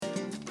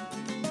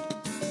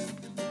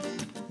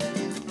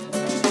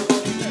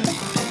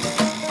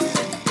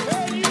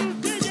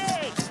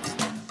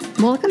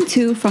Welcome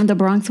to From the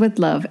Bronx with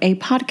Love, a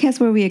podcast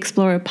where we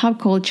explore pop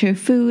culture,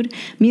 food,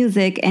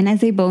 music, and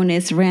as a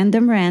bonus,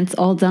 random rants,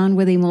 all done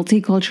with a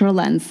multicultural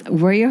lens.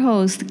 We're your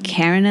hosts,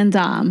 Karen and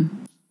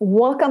Dom.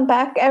 Welcome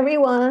back,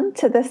 everyone,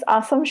 to this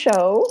awesome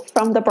show,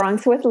 From the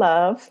Bronx with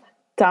Love.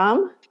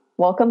 Dom,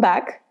 welcome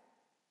back.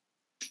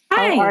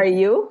 Hi. How are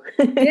you?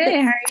 Good. How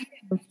are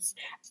you?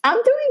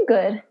 I'm doing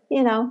good.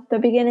 You know, the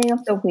beginning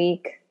of the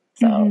week.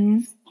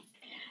 So,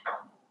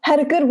 had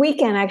a good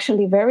weekend,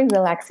 actually. Very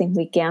relaxing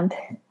weekend.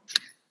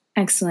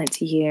 Excellent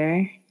to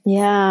hear.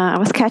 Yeah, I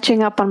was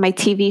catching up on my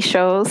TV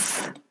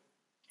shows.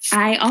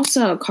 I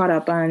also caught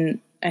up on,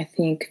 I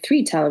think,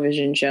 3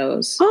 television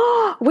shows.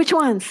 Oh, which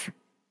ones?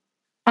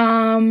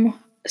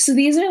 So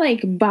these are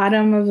like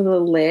bottom of the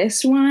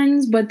list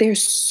ones, but they're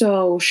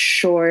so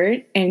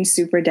short and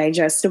super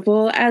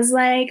digestible as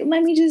like,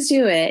 let me just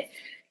do it.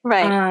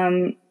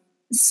 Right.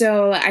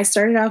 So I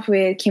started off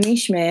with Kimmy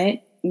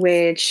Schmidt,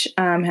 which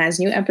has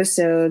new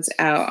episodes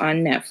out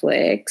on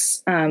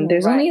Netflix.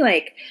 There's only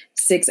like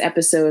 6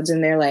 episodes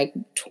and they're like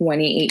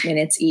 28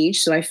 minutes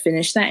each. So I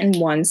finished that in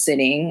one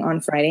sitting on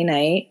Friday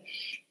night.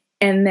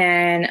 And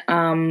then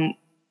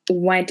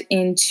went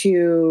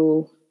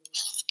into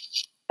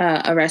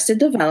Arrested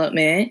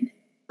Development,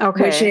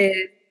 which is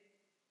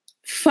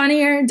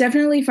funnier,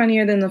 definitely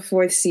funnier than the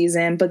 4th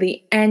season, but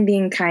the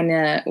ending kind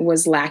of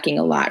was lacking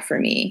a lot for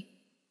me.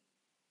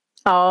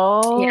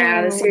 Oh.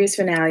 Yeah, the series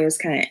finale was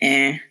kind of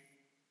eh.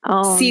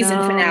 Oh, season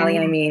finale,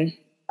 I mean.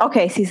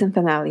 Okay, season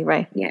finale,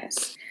 right.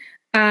 Yes.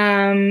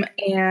 And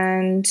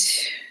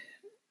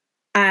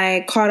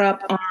I caught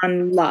up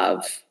on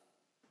Love,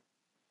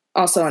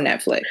 also on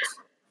Netflix.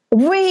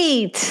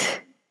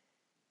 Wait,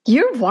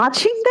 you're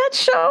watching that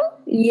show?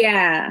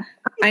 Yeah.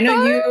 I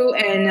know you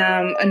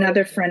and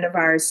another friend of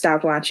ours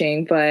stopped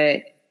watching,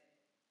 but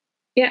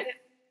yeah.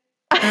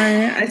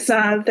 I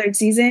saw the 3rd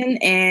season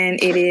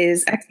and it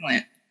is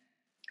excellent.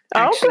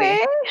 Actually.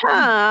 Okay.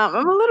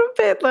 I'm a little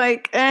bit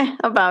like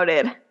about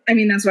it. I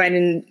mean, that's why I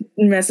didn't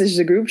message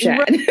the group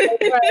chat.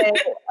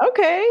 Right.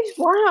 Okay.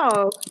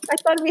 Wow. I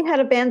thought we had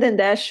abandoned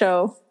that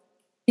show.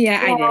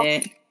 Yeah, I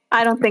didn't.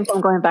 I don't think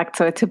I'm going back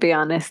to it, to be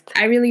honest.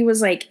 I really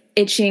was like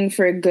itching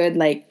for a good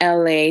like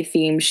LA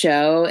themed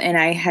show. And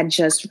I had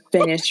just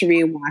finished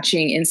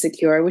rewatching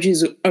Insecure, which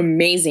is an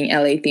amazing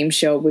LA themed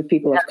show with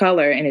people of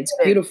color. And it's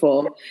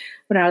beautiful.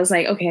 But I was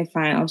like, okay,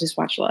 fine. I'll just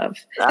watch Love.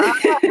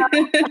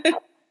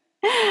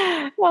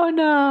 Oh,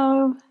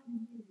 no.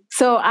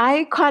 So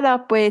I caught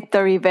up with the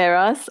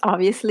Riveras,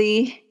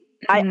 obviously.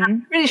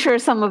 I'm pretty sure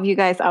some of you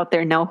guys out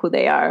there know who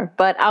they are,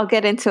 but I'll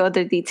get into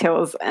other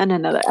details in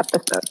another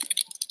episode.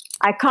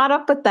 I caught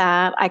up with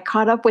that. I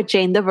caught up with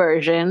Jane the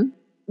Virgin.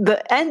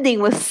 The ending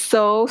was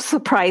so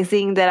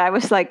surprising that I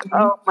was like,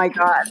 oh my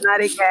God,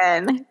 not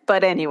again.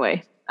 But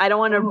anyway, I don't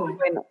want to ruin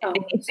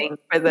anything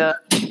for the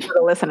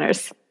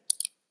listeners.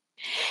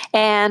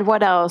 And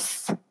what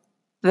else?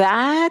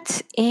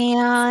 That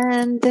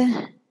and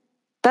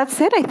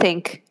that's it, I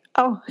think.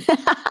 Oh,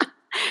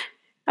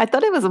 I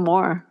thought it was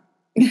more.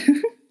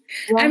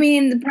 I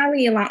mean,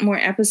 probably a lot more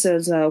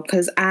episodes though,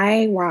 because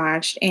I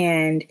watched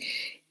and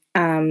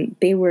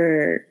they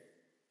were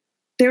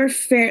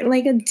fair,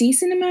 like a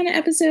decent amount of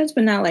episodes,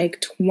 but not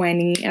like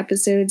 20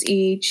 episodes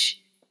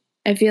each.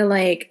 I feel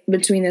like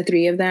between the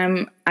 3 of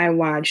them, I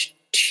watched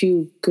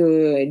 2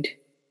 good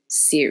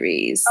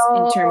series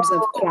in terms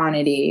of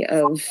quantity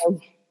of.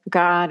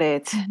 Got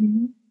it.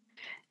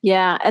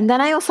 Yeah, and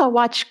then I also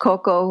watched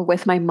Coco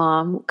with my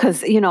mom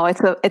because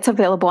it's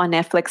available on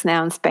Netflix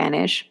now in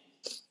Spanish.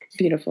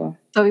 Beautiful.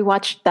 So we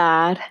watched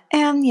that,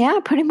 and yeah,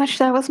 pretty much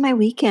that was my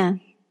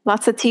weekend.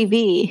 Lots of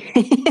TV.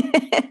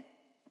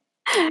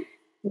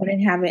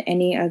 Wouldn't have it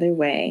any other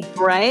way,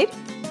 right?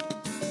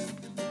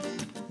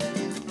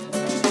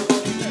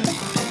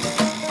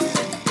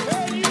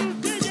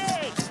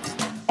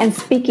 And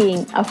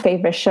speaking of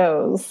favorite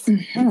shows.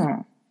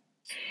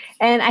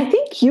 And I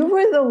think you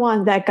were the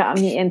one that got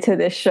me into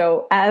this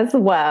show as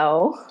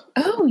well.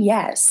 Oh,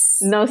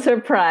 yes. No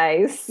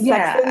surprise.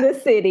 Yeah. Sex and the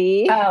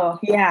City. Oh,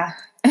 yeah.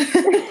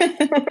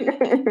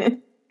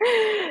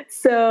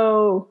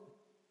 So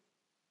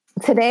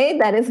today,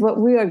 that is what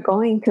we are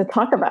going to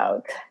talk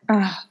about.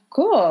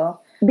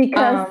 Cool.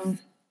 Because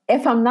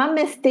if I'm not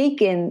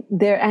mistaken,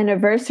 their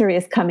anniversary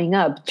is coming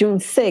up, June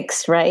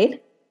 6th,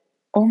 right?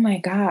 Oh my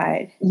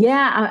God.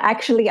 Yeah, I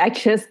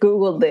just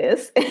Googled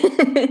this.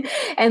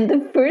 And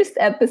the first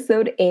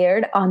episode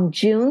aired on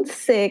June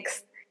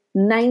 6th,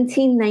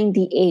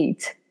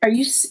 1998. Are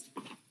you?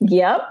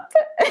 Yep.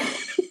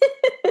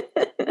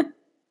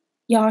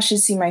 Y'all should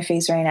see my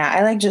face right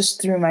now. I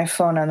just threw my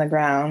phone on the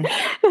ground.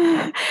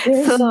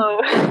 There's no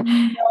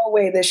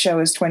way this show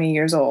is 20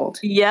 years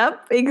old.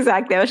 Yep,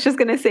 exactly. I was just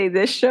going to say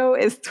this show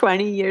is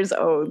 20 years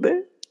old.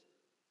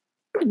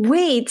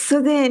 Wait,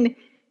 so then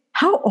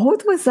how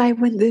old was I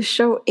when this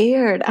show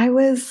aired? I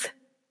was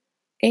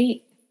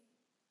 8.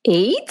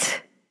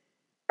 8?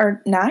 Or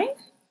 9?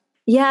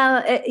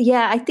 Yeah,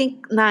 I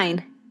think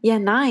 9. Yeah,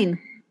 9.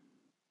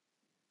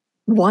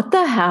 What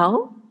the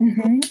hell?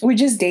 Mm-hmm. We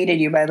just dated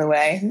you, by the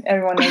way.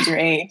 Everyone knows your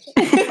age.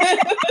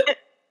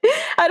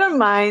 I don't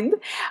mind,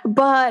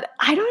 but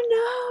I don't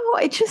know.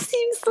 It just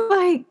seems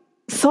like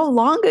so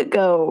long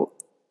ago.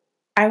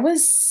 I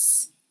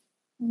was,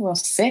 well,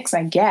 6,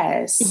 I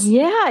guess.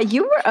 Yeah,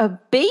 you were a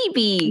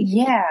baby.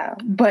 Yeah,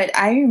 but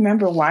I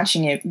remember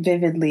watching it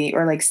vividly,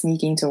 or like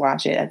sneaking to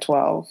watch it at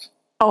 12.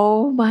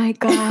 Oh my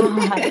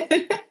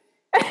God.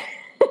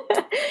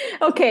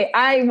 Okay,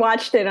 I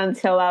watched it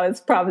until I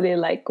was probably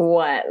like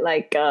what?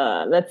 Like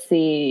let's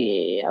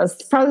see. I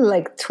was probably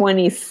like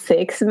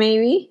 26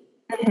 maybe.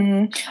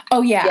 Mm-hmm.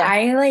 Oh yeah,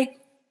 I like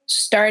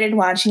started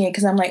watching it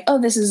because I'm like,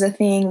 oh, this is a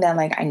thing that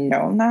like I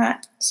know I'm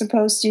not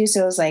supposed to.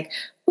 So it was like,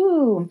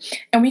 ooh.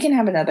 And we can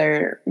have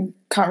another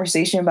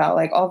conversation about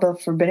like all the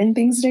forbidden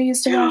things that I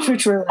used to watch,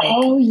 which were like,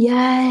 oh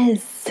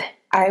yes.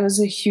 I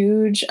was a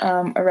huge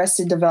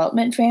Arrested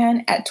Development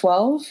fan at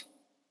 12.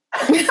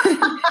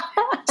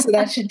 So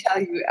that should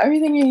tell you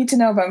everything you need to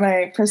know about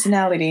my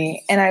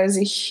personality. And I was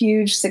a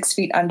huge 6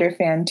 Feet Under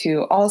fan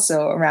too,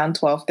 also around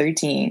 12,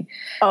 13.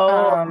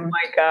 Oh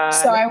my God.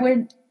 So I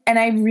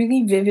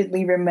really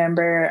vividly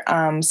remember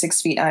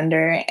 6 Feet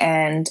Under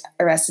and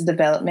Arrested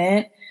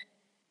Development.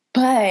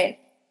 But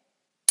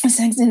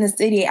Sex in the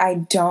City, I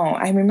don't.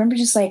 I remember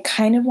just like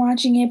kind of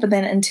watching it, but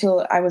then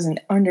until I was an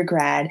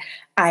undergrad,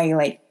 I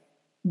like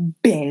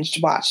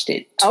binged watched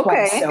it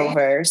twice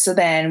over. So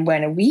then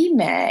when we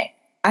met,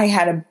 I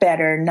had a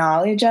better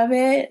knowledge of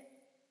it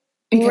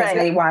because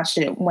I watched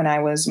it when I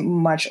was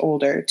much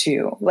older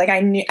too. Like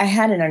I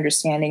had an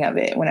understanding of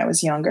it when I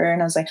was younger,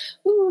 and I was like,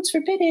 "Ooh, it's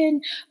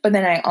forbidden." But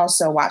then I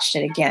also watched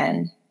it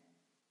again.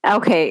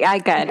 Okay, I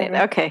got it.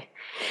 Okay,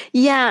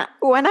 yeah.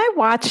 When I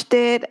watched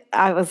it,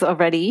 I was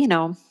already,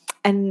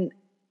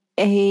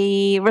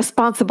 a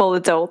responsible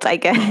adult, I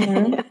guess.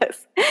 Mm-hmm.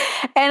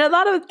 And a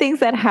lot of things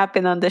that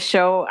happened on the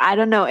show, I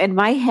don't know. In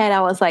my head,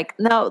 I was like,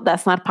 no,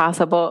 that's not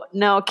possible.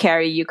 No,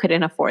 Carrie, you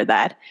couldn't afford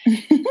that.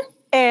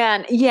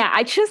 And yeah,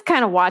 I just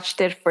kind of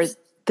watched it for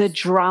the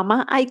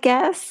drama, I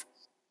guess.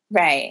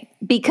 Right.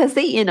 Because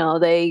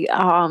they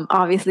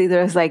obviously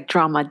there's like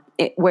drama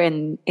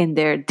when in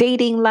their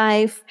dating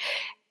life,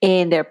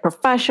 in their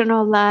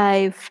professional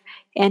life,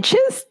 and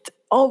just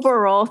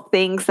overall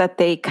things that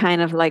they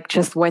kind of like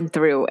just went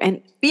through.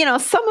 And,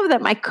 some of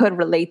them I could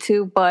relate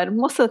to, but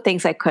most of the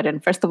things I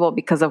couldn't, first of all,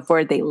 because of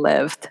where they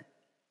lived.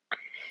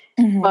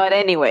 Mm-hmm. But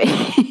anyway.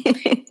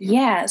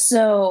 Yeah.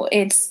 So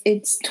it's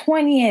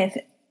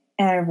 20th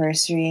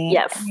anniversary.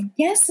 Yes. I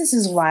guess this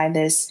is why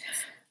this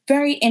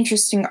very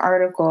interesting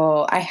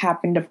article I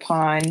happened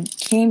upon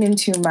came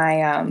into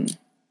my,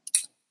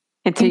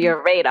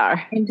 your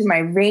radar. Into my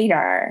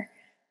radar.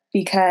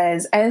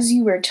 Because as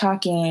you were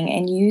talking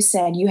and you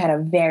said you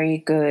were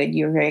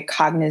very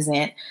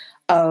cognizant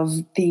of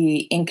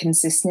the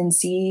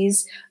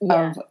inconsistencies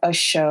of a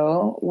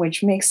show,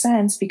 which makes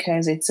sense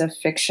because it's a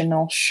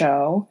fictional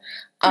show.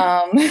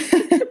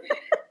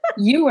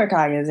 You were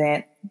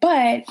cognizant,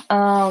 but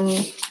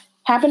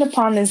happened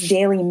upon this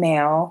Daily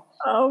Mail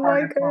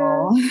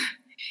article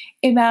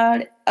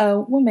about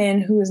a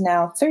woman who is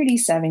now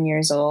 37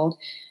 years old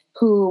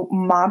who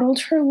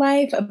modeled her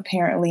life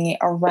apparently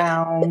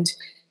around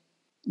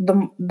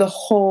the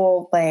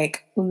whole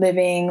like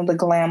living the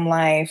glam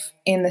life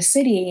in the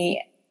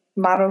city,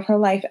 modeled her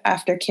life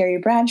after Carrie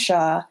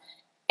Bradshaw,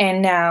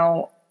 and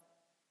now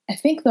I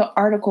think the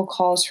article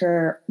calls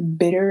her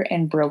bitter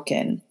and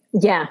broken.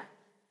 Yeah,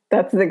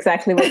 that's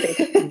exactly what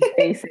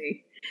they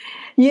say.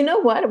 You know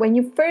what? When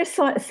you first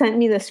sent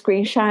me the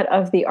screenshot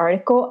of the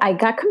article, I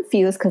got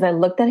confused because I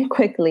looked at it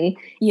quickly.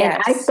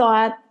 Yes. And I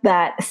thought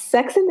that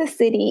Sex and the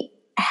City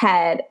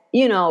had,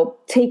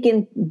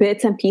 taken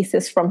bits and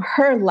pieces from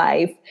her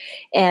life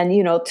and,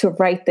 to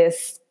write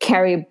this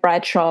Carrie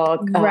Bradshaw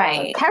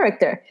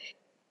character.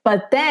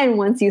 But then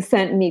once you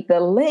sent me the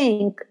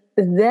link,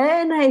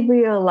 then I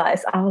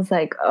realized, I was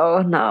like,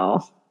 oh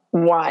no,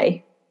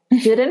 why?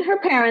 Didn't her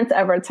parents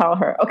ever tell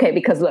her? Okay,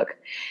 because look,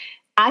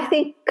 I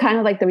think kind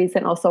of like the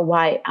reason also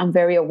why I'm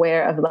very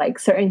aware of like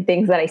certain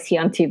things that I see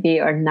on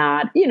TV are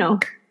not,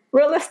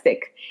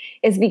 realistic,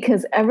 is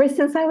because ever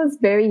since I was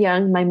very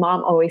young, my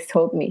mom always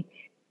told me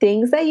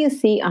things that you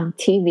see on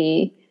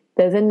TV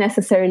doesn't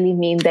necessarily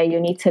mean that you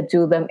need to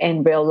do them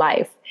in real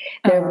life.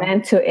 They're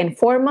meant to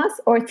inform us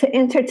or to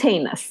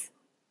entertain us.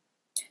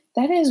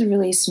 That is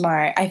really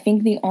smart. I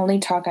think the only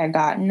talk I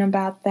gotten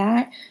about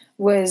that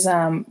was,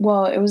 it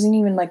wasn't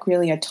even like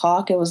really a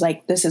talk. It was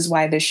like, this is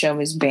why this show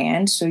is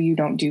banned, so you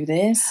don't do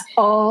this.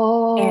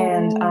 Oh.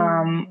 And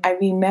I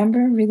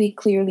remember really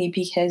clearly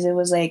because it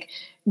was like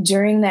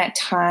during that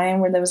time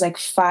where there was like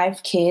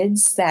 5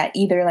 kids that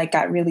either like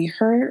got really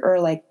hurt or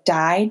like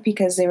died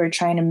because they were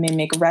trying to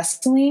mimic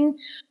wrestling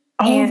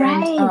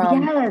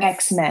and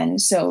X-Men.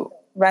 So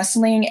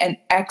wrestling and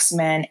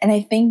X-Men, and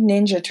I think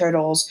Ninja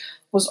Turtles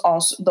was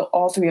also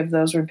all 3 of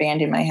those were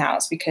banned in my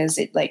house because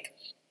it like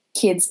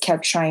kids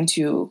kept trying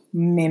to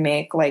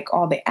mimic like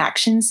all the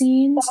action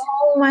scenes.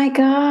 Oh my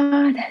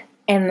God.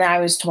 And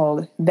I was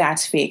told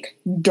that's fake.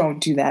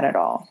 Don't do that at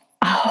all.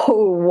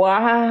 Oh,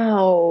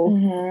 wow.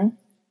 Mm-hmm.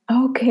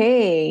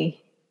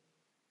 Okay.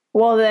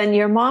 Well, then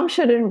your mom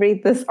shouldn't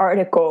read this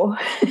article.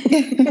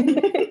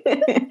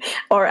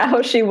 Or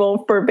else she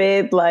will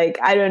forbid, like,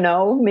 I don't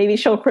know, maybe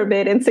she'll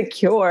forbid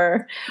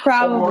Insecure.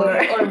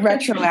 Probably. Or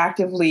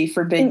retroactively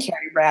forbid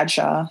Carrie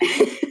Bradshaw.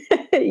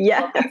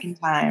 Yeah. Back in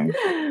time.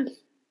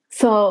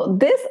 So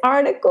this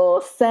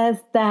article says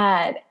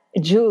that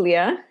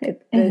Julia,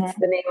 it's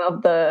the name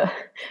of the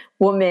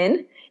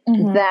woman,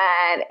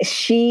 that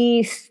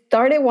she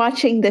started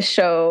watching the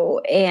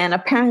show and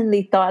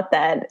apparently thought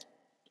that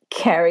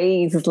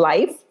Carrie's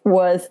life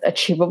was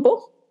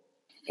achievable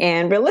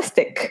and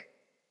realistic.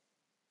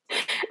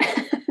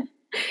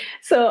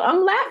 So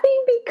I'm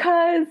laughing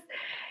because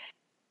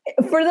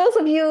for those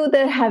of you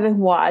that haven't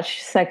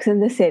watched Sex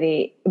and the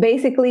City,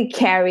 basically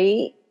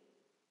Carrie,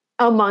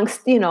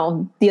 amongst,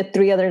 the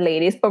three other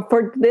ladies, but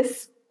for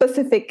this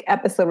specific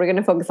episode, we're going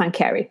to focus on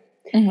Carrie.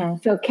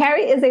 So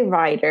Carrie is a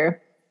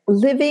writer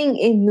living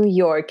in New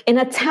York in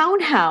a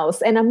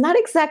townhouse, and I'm not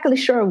exactly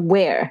sure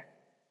where.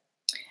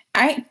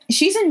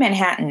 She's in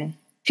Manhattan.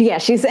 Yeah,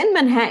 she's in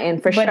Manhattan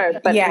for sure.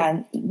 But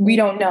yeah, we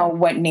don't know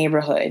what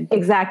neighborhood.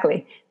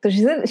 Exactly.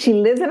 So she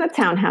lives in a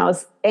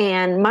townhouse,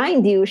 and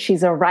mind you,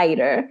 she's a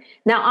writer.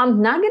 Now,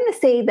 I'm not going to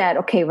say that,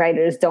 okay,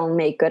 writers don't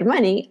make good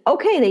money.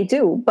 Okay, they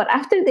do. But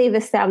after they've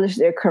established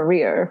their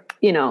career,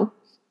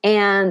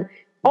 and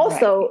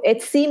also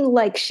it seemed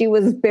like she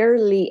was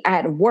barely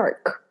at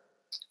work.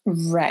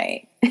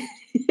 Right.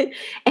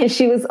 And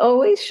she was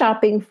always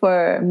shopping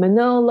for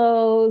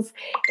Manolos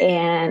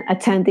and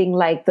attending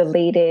like the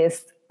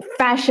latest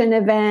fashion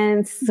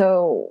events.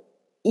 So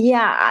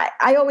yeah,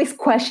 I always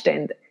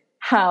questioned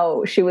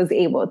how she was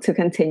able to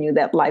continue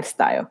that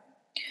lifestyle.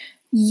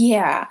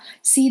 Yeah.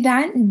 See,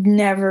 that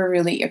never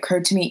really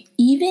occurred to me.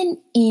 Even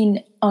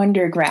in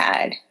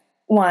undergrad,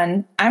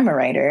 I'm a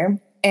writer,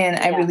 and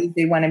I really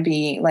did want to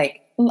be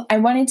like, I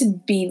wanted to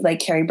be like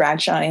Carrie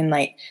Bradshaw in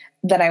like,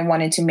 that I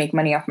wanted to make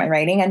money off my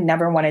writing. I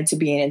never wanted to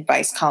be an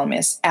advice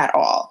columnist at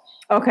all.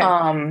 Okay.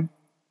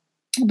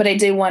 But I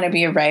did want to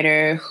be a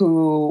writer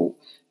who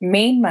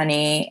made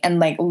money and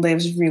like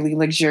lives really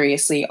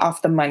luxuriously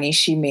off the money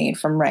she made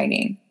from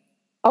writing.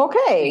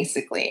 Okay.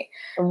 Basically.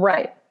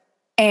 Right.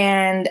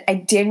 And I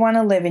did want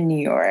to live in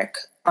New York.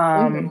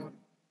 I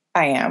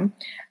am.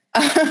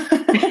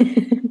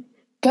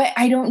 But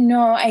I don't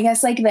know. I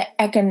guess like the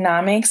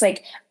economics,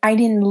 like I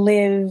didn't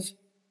live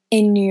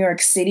in New York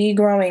City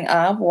growing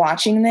up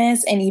watching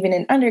this. And even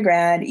in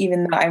undergrad,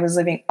 even though I was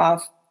living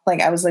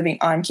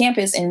on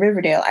campus in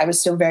Riverdale, I was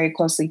still very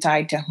closely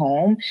tied to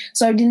home.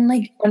 So I didn't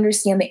like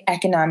understand the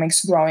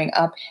economics growing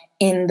up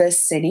in the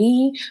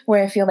city,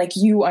 where I feel like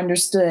you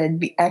understood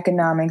the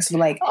economics of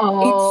like,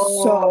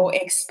 it's so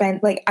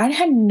expensive. Like I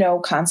had no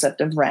concept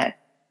of rent.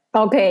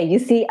 Okay, you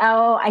see,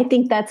 I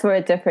think that's where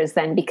it differs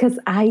then, because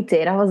I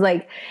was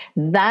like,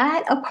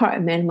 that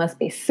apartment must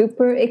be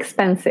super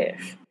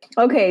expensive.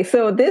 Okay,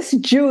 so this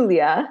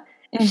Julia,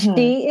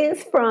 she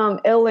is from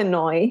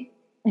Illinois.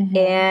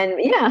 And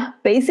yeah,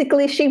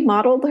 basically she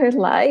modeled her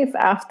life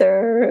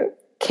after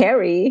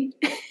Carrie.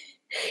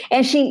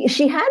 And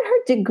she had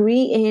her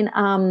degree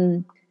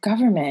in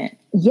government.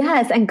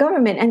 Yes, and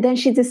government. And then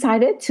she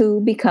decided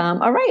to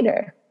become a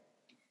writer.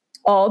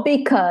 All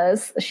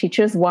because she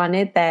just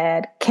wanted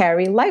that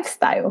Carrie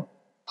lifestyle.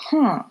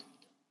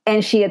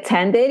 And she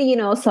attended,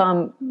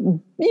 some,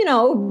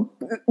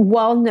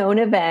 well-known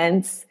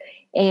events.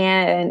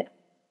 And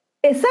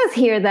it says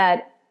here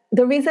that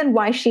the reason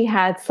why she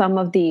had some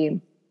of the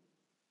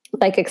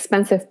like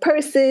expensive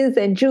purses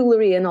and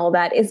jewelry and all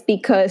that is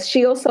because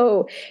she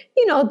also,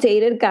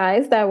 dated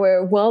guys that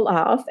were well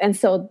off. And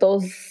so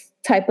those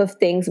type of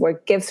things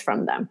were gifts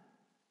from them.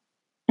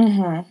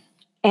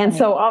 And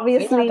so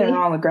obviously there's nothing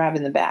wrong with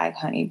grabbing the bag,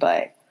 honey,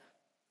 but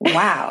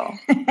wow,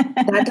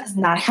 that does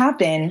not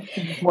happen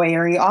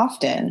very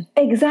often.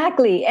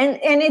 Exactly. And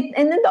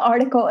in the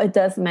article, it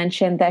does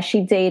mention that she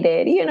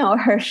dated,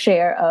 her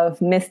share of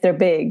Mr.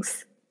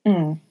 Biggs.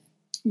 You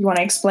want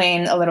to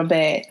explain a little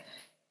bit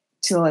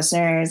to the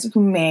listeners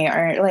who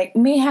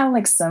may have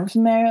like some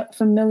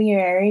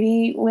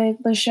familiarity with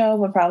the show,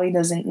 but probably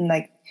doesn't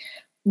like,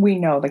 we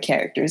know the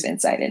characters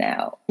inside and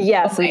out.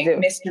 Yes, we do.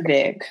 Mr.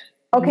 Big.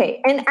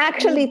 Okay. And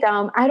actually,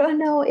 Dom, I don't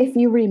know if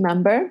you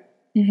remember,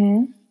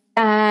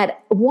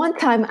 at one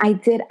time I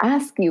did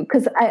ask you,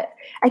 because I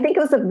think it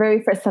was the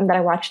very first time that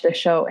I watched the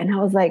show, and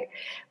I was like,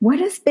 what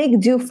does Big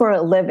do for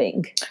a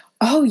living?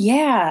 Oh,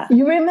 yeah.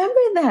 You remember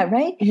that,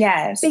 right?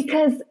 Yes.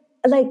 Because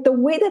like the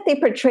way that they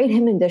portrayed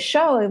him in the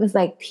show, it was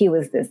like he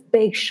was this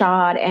big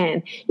shot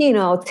and,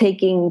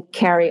 taking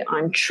Carrie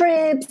on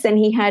trips, and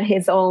he had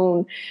his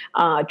own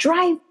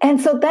drive.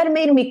 And so that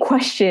made me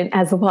question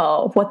as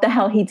well what the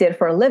hell he did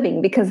for a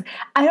living, because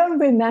I don't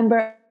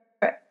remember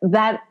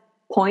that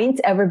point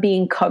ever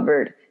being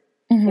covered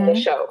in the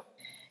show.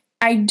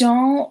 I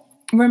don't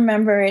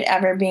remember it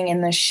ever being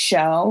in the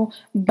show,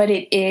 but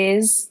it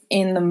is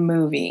in the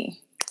movie.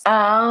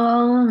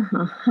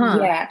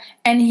 Yeah.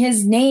 And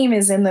his name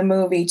is in the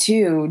movie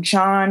too,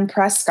 John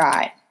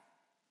Prescott.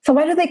 So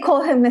why do they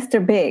call him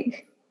Mr.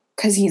 Big?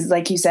 Because he's,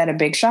 like you said, a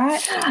big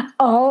shot.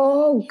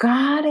 Oh, Oh,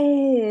 got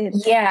it.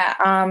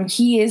 Yeah,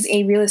 he is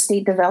a real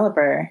estate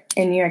developer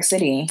in New York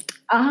City.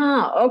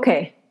 Ah,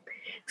 okay.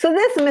 So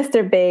this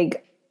Mr.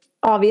 Big,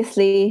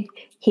 obviously,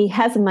 he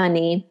has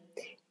money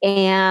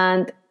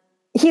and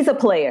he's a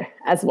player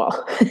as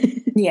well.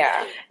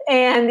 Yeah.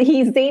 And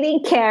he's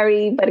dating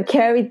Carrie, but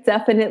Carrie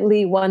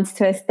definitely wants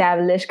to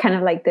establish kind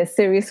of like this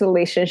serious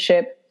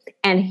relationship,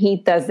 and he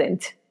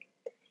doesn't.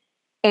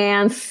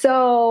 And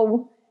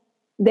so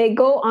they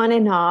go on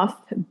and off.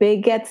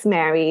 Big gets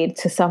married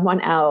to someone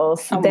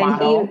else. A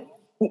model.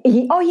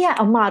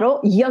 A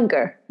model,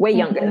 younger, way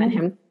younger than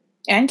him.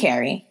 And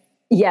Carrie.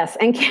 Yes,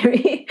 and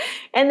Carrie.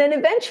 And then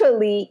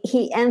eventually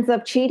he ends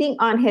up cheating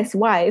on his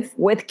wife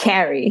with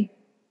Carrie.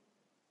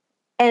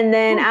 And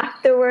then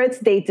afterwards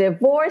they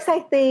divorce, I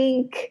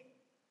think.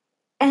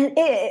 And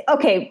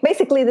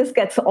basically this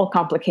gets all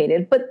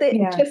complicated, but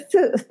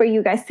for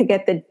you guys to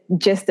get the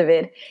gist of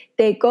it,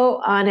 they go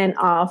on and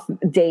off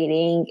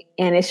dating,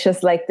 and it's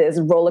just like this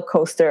roller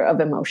coaster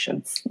of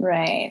emotions.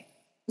 Right.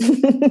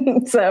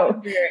 So I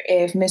wonder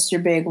if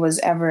Mr. Big was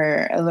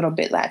ever a little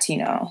bit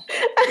Latino.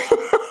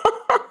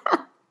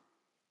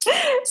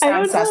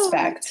 Sounds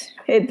suspect.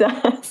 It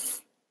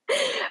does.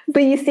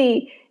 But you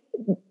see,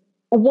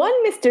 one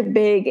Mr.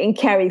 Big in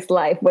Carrie's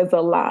life was a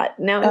lot.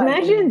 Now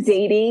imagine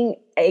dating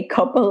a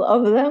couple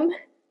of them.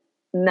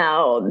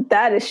 No,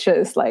 that is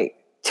just like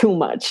too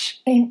much.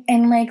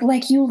 And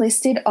like you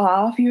listed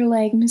off, you're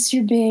like,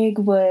 Mr. Big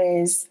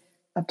was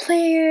a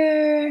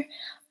player,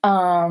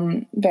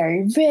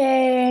 very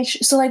rich.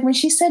 So like when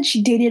she said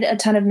she dated a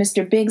ton of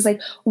Mr. Bigs,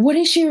 like what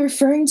is she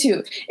referring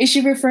to? Is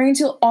she referring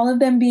to all of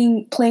them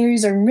being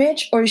players or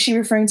rich, or is she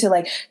referring to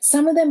like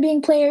some of them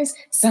being players,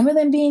 some of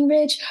them being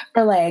rich,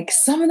 or like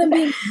some of them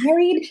being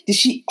married? Did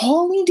she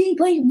only date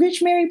like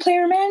rich married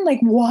player men? Like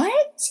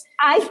what?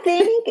 I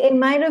think it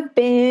might have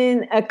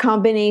been a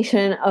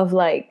combination of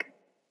like,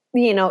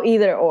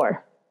 either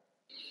or.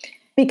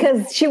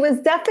 Because she was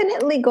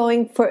definitely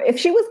if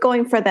she was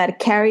going for that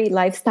Carrie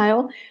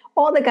lifestyle,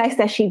 all the guys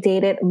that she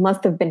dated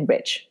must have been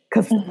rich.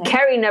 Because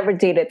Carrie never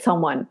dated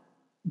someone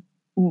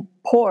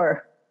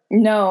poor.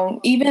 No,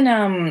 even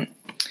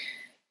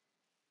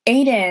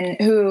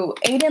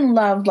Aiden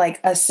loved like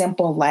a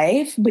simple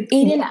life, but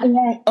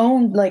Aiden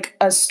owned like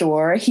a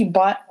store. He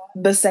bought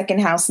the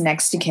second house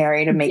next to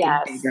Carrie to make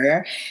it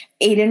bigger.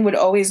 Aiden would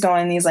always go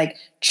on these like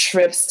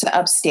trips to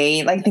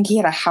upstate. Like I think he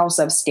had a house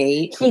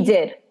upstate. He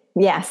did.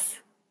 Yes.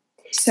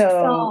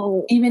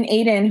 So even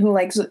Aiden, who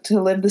likes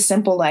to live the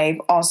simple life,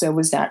 also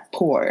was not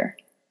poor.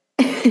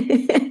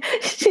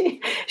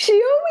 She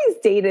always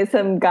dated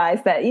some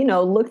guys that,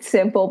 looked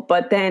simple,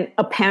 but then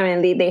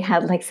apparently they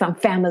had like some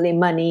family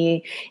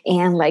money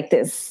and like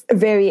this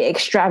very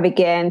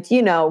extravagant,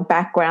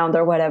 background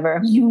or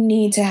whatever. You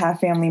need to have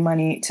family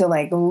money to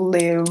like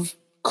live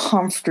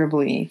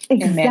comfortably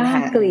in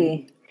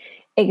Manhattan.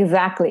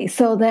 Exactly.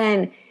 So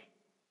then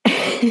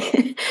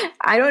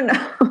I don't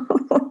know.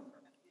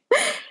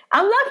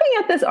 I'm laughing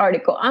at this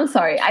article. I'm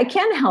sorry. I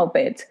can't help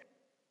it.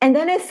 And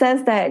then it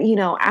says that,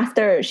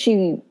 after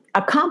she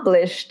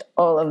accomplished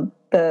all of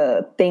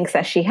the things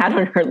that she had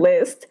on her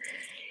list,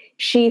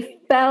 she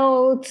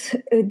felt,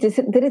 did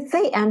it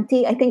say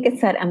empty? I think it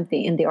said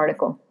empty in the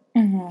article.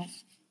 Mm-hmm.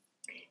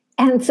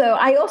 And so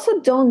I also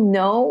don't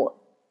know,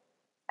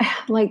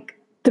 like,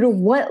 through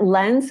what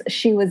lens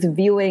she was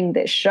viewing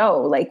this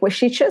show. Like, was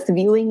she just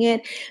viewing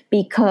it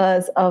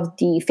because of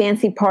the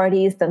fancy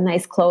parties, the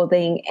nice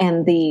clothing,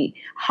 and the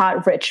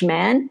hot rich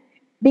man?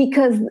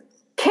 Because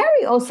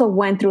Carrie also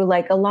went through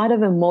like a lot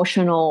of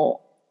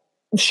emotional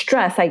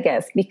stress, I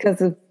guess,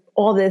 because of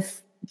all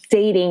this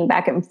dating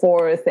back and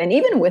forth, and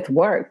even with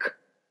work.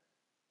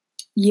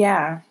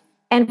 Yeah.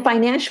 And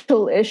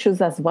financial issues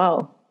as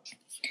well.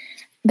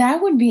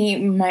 That would be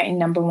my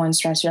number one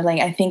stressor.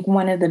 Like, I think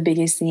one of the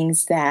biggest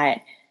things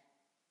that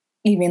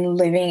even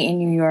living in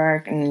New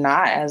York,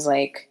 not as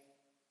like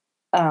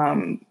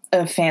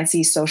a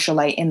fancy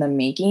socialite in the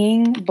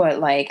making, but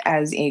like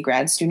as a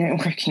grad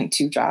student working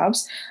 2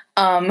 jobs,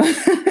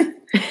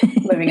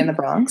 living in the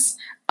Bronx,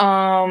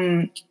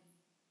 the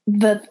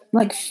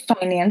like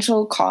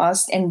financial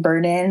cost and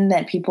burden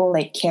that people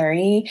like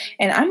carry.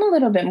 And I'm a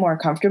little bit more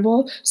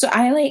comfortable. So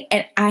I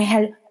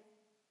had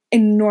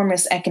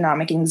enormous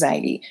economic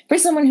anxiety for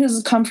someone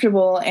who's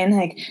comfortable and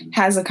like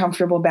has a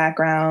comfortable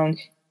background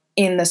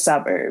in the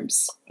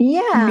suburbs.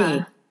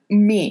 Yeah.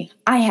 Me.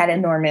 I had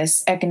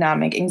enormous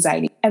economic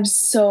anxiety. I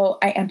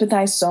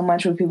empathize so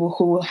much with people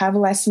who have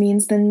less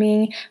means than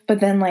me, but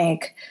then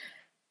like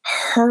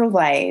her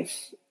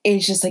life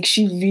is just like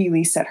she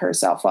really set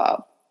herself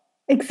up.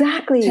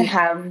 Exactly. To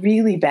have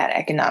really bad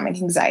economic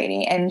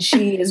anxiety. And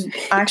she is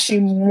actually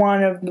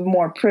one of the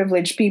more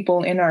privileged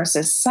people in our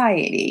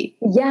society.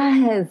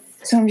 Yes.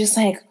 So I'm just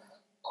like,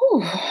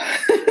 whew.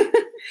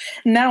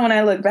 Now when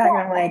I look back,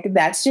 I'm like,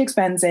 that's too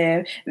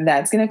expensive.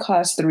 That's going to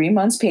cost 3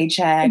 months'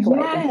 paycheck.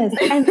 Yes.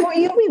 And for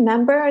you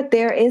remember,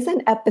 there is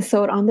an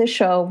episode on the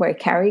show where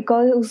Carrie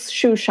goes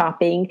shoe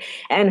shopping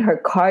and her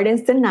card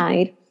is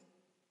denied.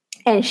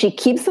 And she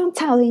keeps on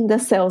telling the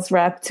sales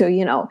rep to,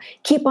 you know,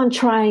 keep on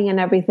trying and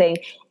everything.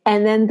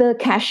 And then the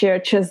cashier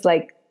just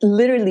like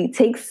literally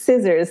takes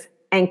scissors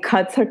and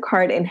cuts her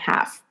card in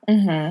half.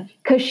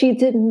 Because she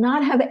did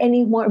not have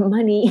any more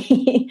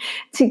money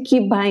to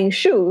keep buying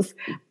shoes.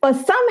 But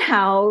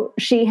somehow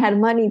she had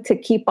money to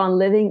keep on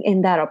living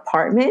in that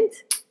apartment.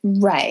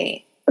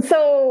 Right.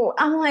 So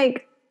I'm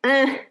like,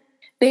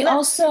 They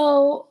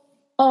also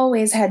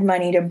always had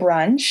money to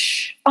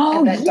brunch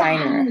at that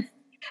diner.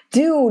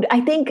 Dude,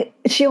 I think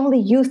she only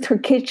used her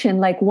kitchen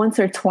like once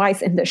or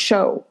twice in the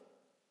show.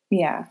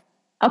 Yeah.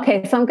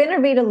 Okay, so I'm going to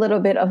read a little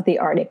bit of the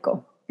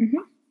article.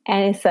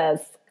 And it says,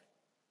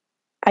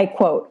 I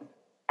quote,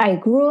 I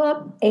grew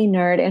up a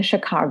nerd in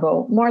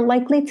Chicago, more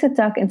likely to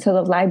duck into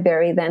the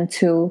library than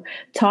to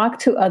talk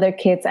to other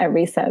kids at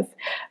recess.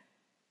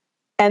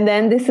 And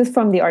then this is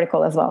from the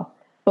article as well.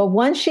 But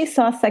once she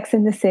saw Sex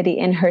and the City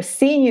in her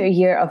senior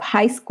year of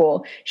high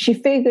school, she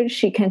figured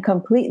she can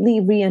completely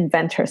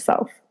reinvent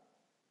herself.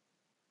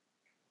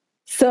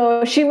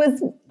 So she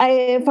was,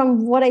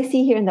 from what I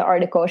see here in the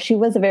article, she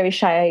was a very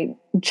shy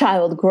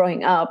child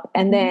growing up.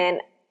 And then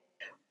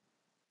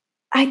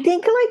I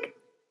think like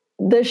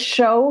the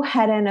show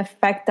had an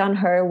effect on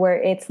her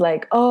where it's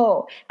like,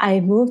 oh,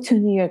 I moved to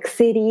New York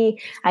City.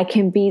 I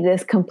can be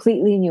this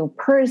completely new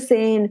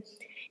person.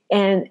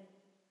 And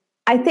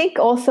I think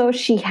also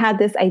she had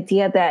this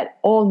idea that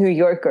all New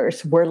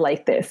Yorkers were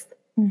like this.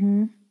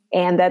 And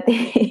that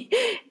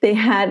they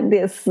had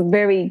this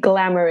very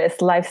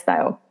glamorous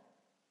lifestyle.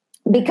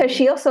 Because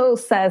she also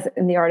says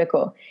in the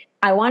article,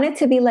 I wanted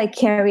to be like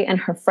Carrie and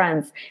her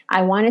friends.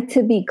 I wanted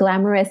to be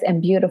glamorous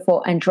and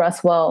beautiful and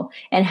dress well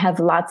and have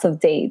lots of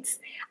dates.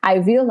 I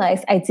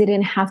realized I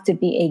didn't have to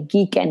be a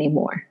geek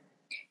anymore.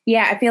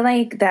 Yeah, I feel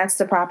like that's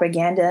the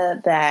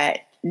propaganda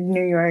that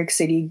New York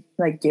City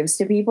like gives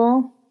to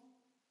people.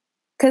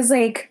 Because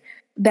like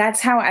that's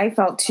how I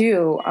felt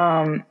too.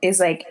 Is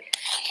like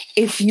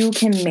if you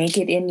can make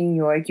it in New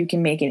York, you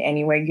can make it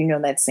anywhere. You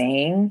know that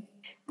saying.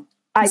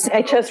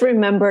 I just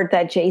remembered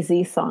that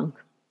Jay-Z song.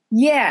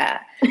 Yeah.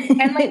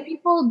 And like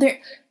people there,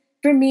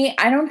 for me,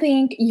 I don't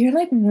think you're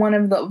like one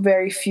of the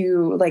very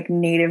few like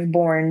native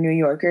born New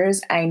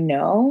Yorkers I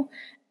know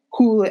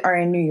who are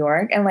in New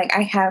York. And like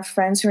I have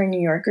friends who are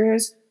New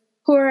Yorkers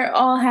who are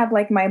all have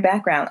like my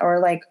background or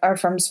like are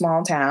from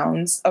small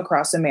towns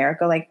across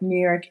America. Like New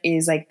York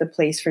is like the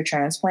place for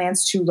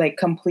transplants to like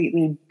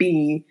completely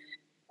be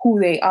who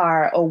they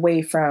are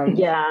away from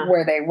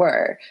where they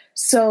were.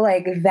 So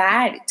like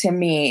that to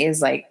me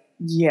is like,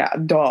 yeah,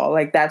 duh.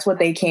 Like that's what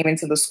they came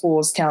into the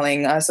schools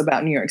telling us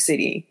about New York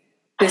City.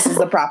 This is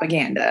the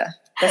propaganda.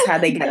 That's how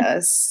they get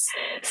us.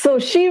 So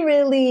she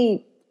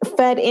really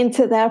fed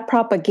into that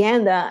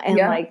propaganda and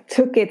like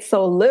took it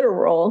so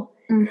literal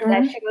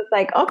that she was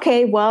like,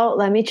 okay, well,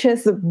 let me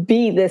just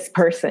be this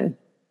person.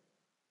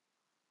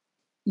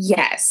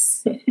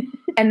 Yes.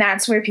 And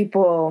that's where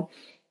people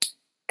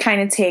kind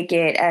of take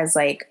it as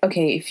like,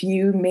 okay, if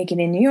you make it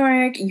in New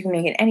York, you can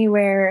make it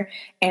anywhere.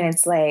 And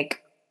it's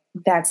like,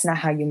 that's not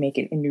how you make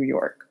it in New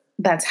York.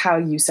 That's how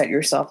you set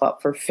yourself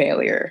up for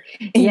failure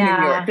in New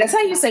York. That's how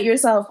you set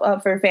yourself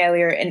up for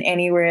failure in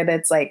anywhere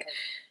that's like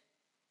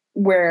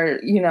where,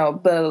 you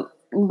know, the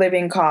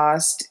living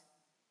cost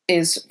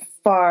is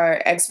far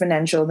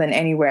exponential than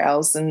anywhere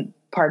else in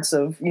parts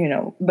of, you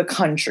know, the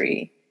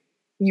country.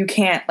 You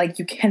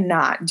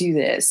cannot do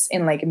this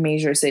in like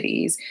major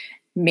cities.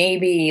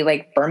 Maybe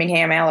like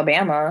Birmingham,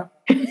 Alabama,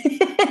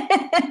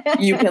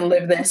 you can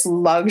live this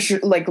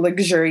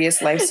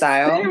luxurious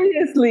lifestyle.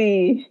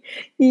 Seriously,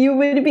 you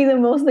would be the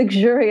most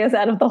luxurious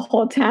out of the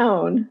whole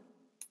town.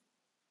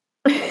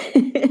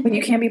 But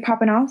you can't be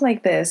popping off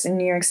like this in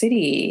New York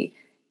City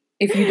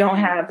if you don't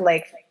have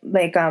like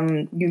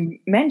you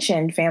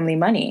mentioned family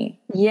money.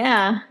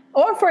 Yeah.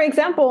 Or for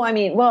example,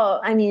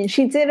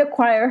 she did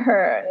acquire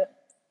her,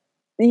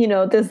 you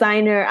know,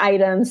 designer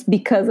items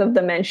because of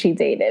the men she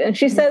dated. And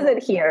she says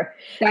it here.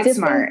 That's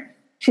smart.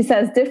 She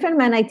says, different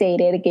men I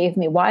dated gave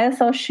me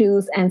YSL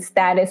shoes and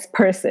status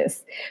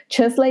purses,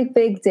 just like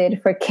Big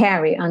did for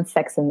Carrie on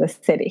Sex and the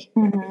City.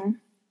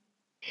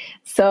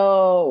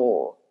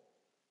 So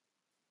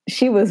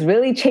she was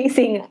really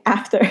chasing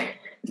after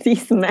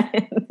these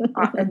men.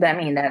 I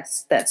mean,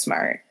 that's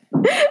smart.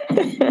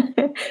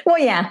 Well,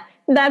 yeah,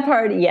 that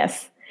part,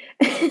 yes.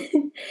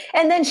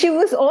 And then she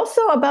was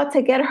also about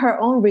to get her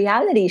own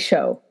reality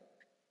show.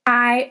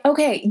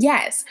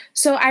 Yes.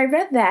 So I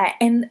read that,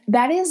 and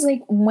that is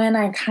like when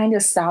I kind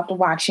of stopped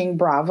watching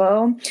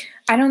Bravo.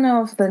 I don't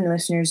know if the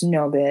listeners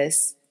know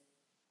this,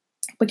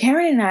 but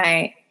Karen and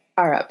I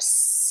are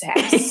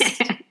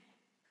obsessed,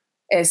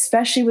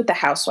 especially with the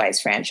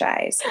Housewives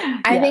franchise.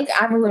 I think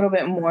I'm a little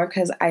bit more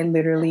because I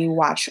literally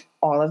watch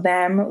all of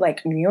them,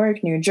 like New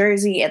York, New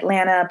Jersey,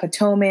 Atlanta,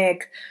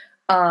 Potomac,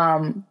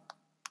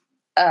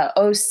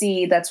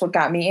 OC, that's what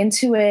got me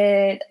into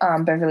it.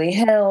 Beverly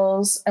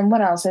Hills, and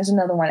what else? There's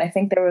another one. I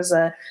think there was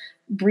a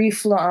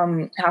brief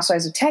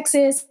Housewives of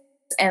Texas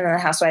and the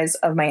Housewives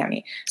of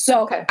Miami.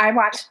 So I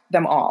watched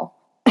them all.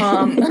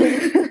 And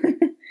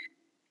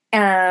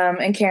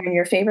Karen,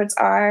 your favorites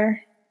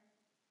are?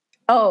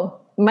 Oh,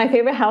 my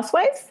favorite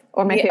housewives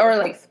or my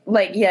favorite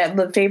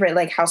the favorite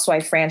like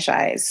housewife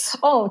franchise.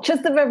 Oh,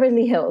 just the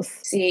Beverly Hills.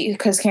 See,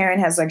 because Karen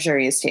has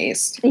luxurious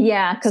taste.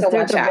 Yeah, because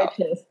they're the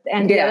richest.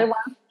 And the other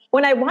one,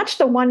 when I watched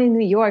the one in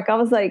New York, I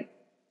was like,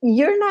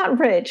 you're not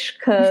rich,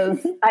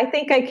 because I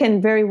think I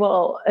can very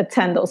well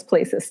attend those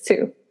places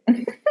too.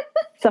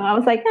 So I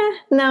was like,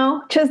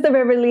 no, just the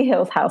Beverly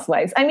Hills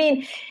Housewives. I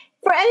mean,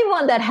 for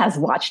anyone that has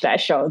watched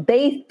that show,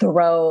 they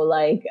throw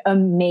like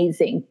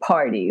amazing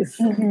parties.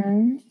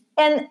 Mm-hmm.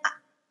 And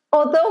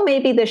although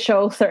maybe the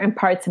show, certain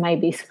parts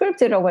might be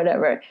scripted or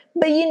whatever,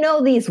 but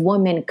these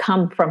women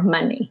come from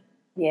money.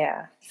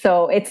 Yeah.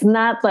 So it's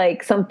not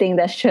like something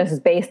that's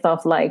just based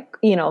off like,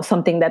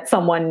 something that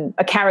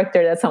a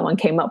character that someone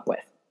came up with.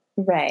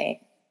 Right.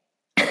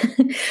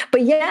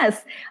 But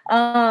yes,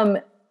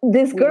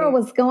 this girl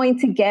was going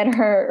to get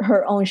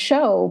her own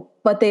show,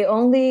 but they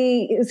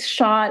only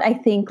shot, I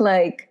think,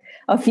 like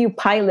a few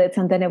pilots,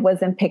 and then it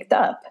wasn't picked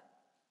up.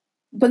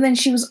 But then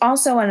she was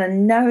also on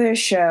another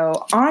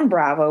show on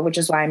Bravo, which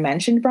is why I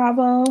mentioned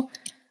Bravo,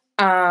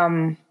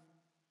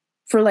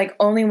 for like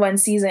only one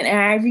season. And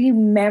I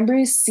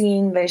remember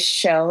seeing this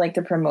show, like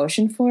the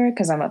promotion for it,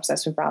 because I'm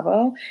obsessed with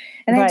Bravo.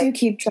 And I do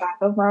keep track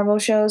of Bravo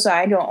shows. So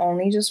I don't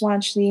only just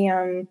watch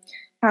the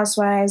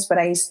Housewives, but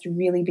I used to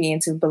really be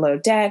into Below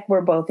Deck.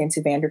 We're both into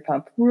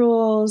Vanderpump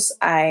Rules.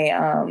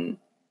 What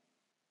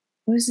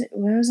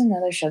was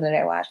another show that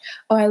I watched?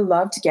 Oh, I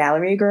loved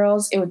Gallery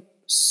Girls. It was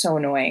so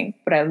annoying,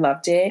 but I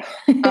loved it.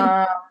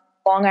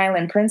 Long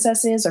Island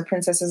Princesses or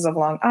Princesses of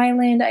Long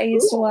Island, I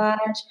used to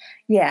watch.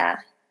 Yeah,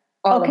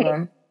 all of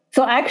them.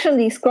 So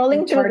actually,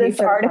 scrolling through this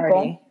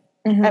article,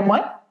 mm-hmm. And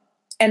what?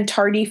 And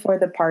Tardy for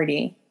the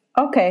Party.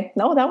 Okay,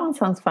 no, that one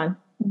sounds fun.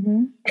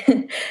 Mm-hmm.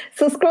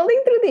 So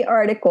scrolling through the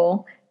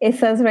article, it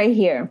says right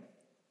here,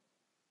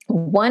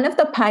 one of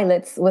the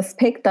pilots was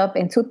picked up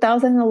in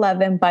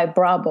 2011 by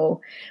Bravo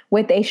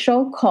with a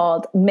show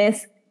called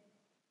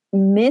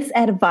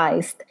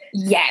Misadvised.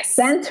 Yes.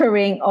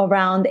 Centering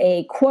around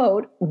a,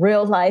 quote,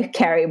 real life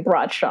Carrie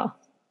Bradshaw.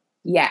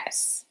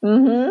 Yes.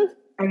 Mm-hmm.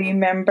 I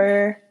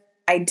remember.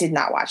 I did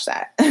not watch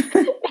that.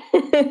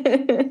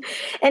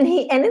 And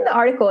in the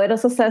article, it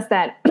also says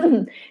that,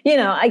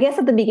 I guess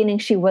at the beginning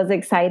she was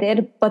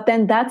excited, but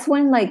then that's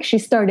when like she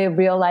started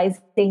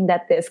realizing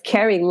that this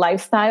Carrie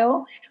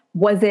lifestyle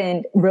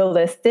wasn't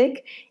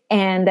realistic,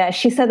 and that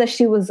she said that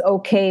she was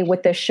okay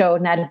with the show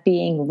not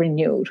being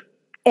renewed.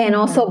 And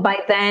also by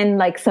then,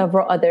 like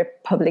several other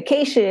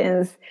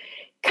publications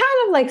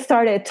kind of like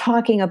started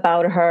talking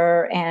about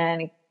her,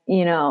 and,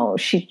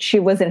 she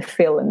wasn't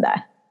feeling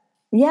that.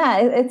 Yeah,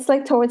 it's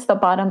like towards the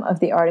bottom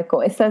of the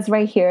article. It says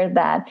right here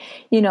that,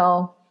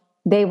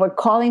 they were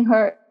calling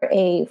her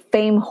a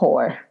fame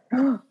whore.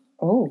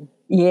 Oh.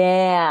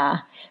 Yeah.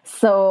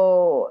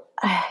 So,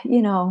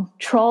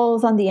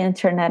 trolls on the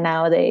internet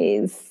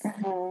nowadays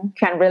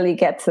can really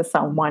get to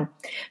someone.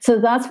 So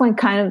that's when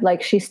kind of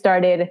like she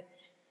started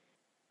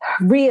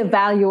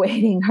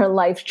reevaluating her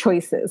life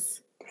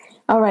choices.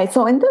 All right.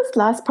 So in this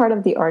last part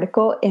of the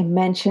article, it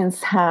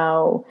mentions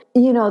how,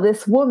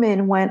 this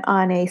woman went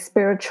on a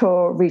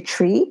spiritual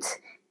retreat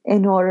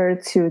in order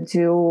to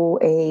do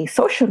a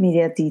social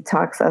media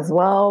detox as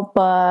well,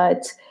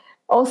 but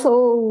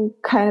also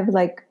kind of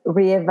like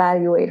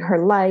reevaluate her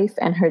life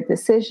and her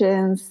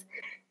decisions.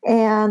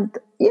 And,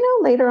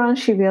 later on,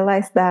 she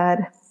realized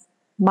that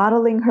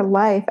modeling her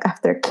life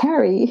after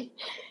Carrie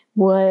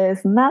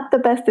was not the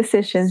best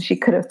decision she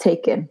could have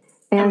taken.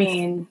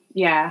 And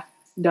yeah,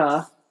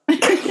 duh.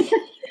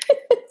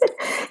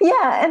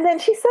 Yeah, and then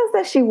she says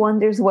that she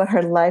wonders what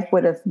her life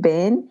would have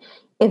been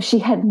if she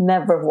had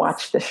never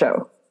watched the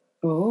show.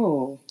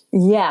 Oh.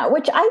 Yeah,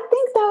 which I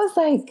think that was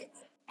like,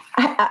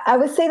 I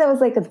would say that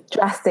was like a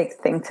drastic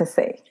thing to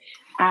say.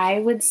 I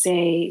would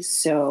say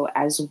so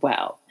as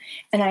well.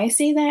 And I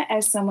say that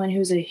as someone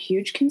who's a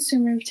huge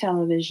consumer of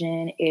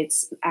television.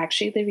 It's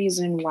actually the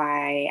reason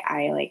why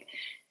I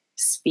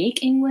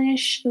speak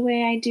English the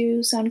way I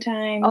do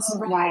sometimes,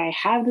 why I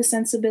have the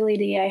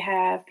sensibility I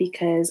have,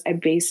 because I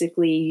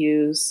basically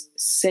use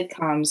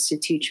sitcoms to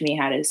teach me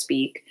how to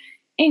speak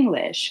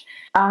English.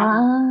 So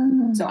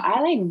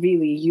I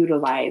really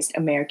utilized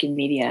American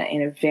media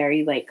in a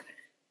very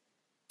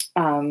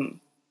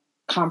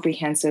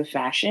comprehensive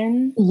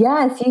fashion.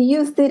 Yes, you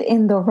used it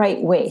in the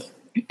right way.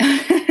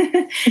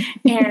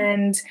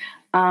 And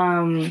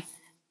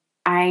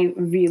I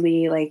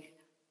really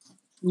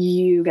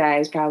you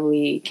guys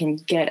probably can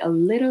get a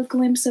little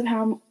glimpse of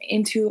how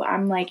into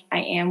I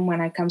am when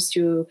it comes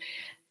to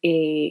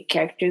a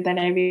character that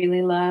I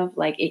really love.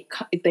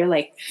 They're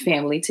like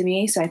family to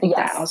me. So I think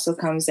that also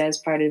comes as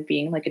part of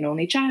being an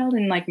only child,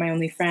 and my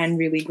only friend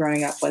really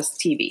growing up was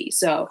TV.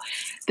 So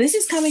this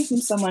is coming from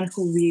someone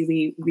who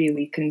really,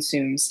 really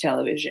consumes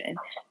television.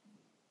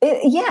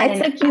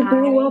 It's like you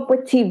grew up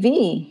with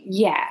TV.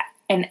 Yeah.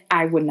 And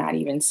I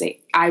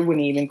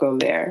wouldn't even go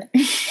there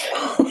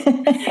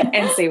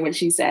and say what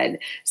she said.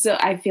 So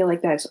I feel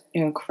like that's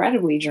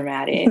incredibly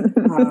dramatic.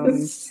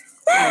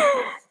 At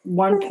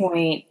one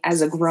point,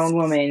 as a grown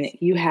woman,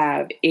 you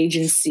have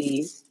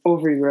agency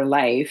over your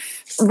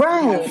life.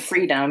 Right. You have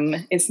freedom.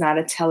 It's not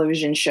a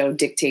television show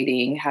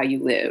dictating how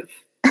you live.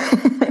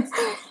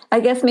 I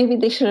guess maybe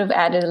they should have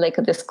added like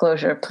a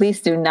disclosure. Please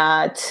do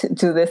not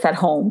do this at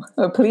home,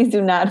 or please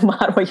do not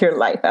model your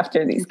life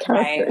after these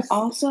characters. Right.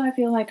 Also, I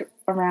feel like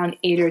around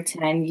 8 or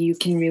 10, you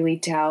can really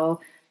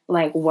tell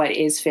like what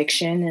is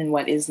fiction and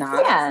what is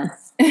not. Yeah.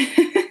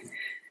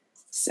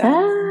 So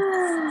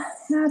I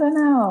don't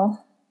know.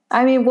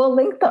 I mean, we'll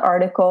link the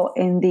article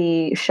in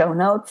the show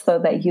notes so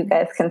that you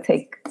guys can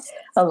take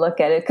a look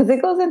at it, because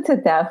it goes into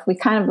depth. We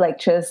kind of like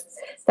just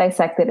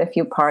dissected a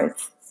few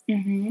parts.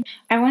 Mm-hmm.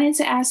 I wanted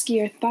to ask you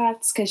your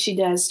thoughts, because she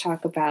does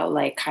talk about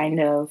like kind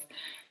of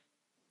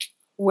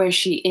where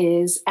she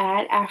is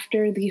at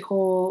after the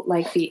whole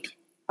like the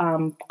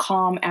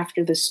calm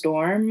after the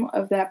storm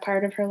of that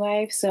part of her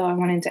life. So I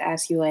wanted to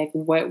ask you, like,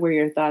 what were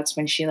your thoughts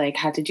when she like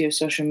had to do a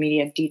social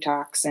media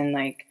detox and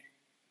like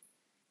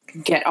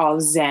get all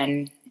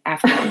zen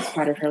after this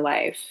part of her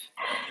life?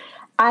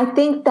 I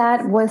think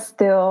that was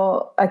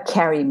still a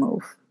Carrie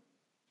move.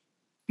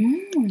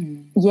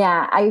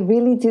 Yeah, I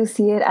really do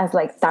see it as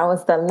like that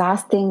was the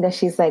last thing that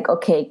she's like,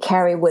 okay,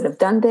 Carrie would have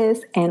done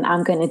this and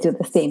I'm going to do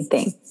the same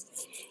thing.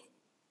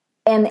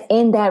 And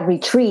in that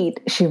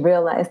retreat, she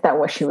realized that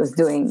what she was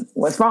doing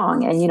was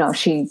wrong. And, you know,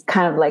 she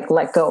kind of like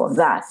let go of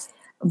that.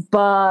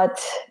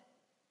 But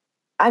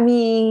I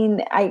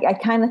mean, I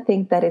kind of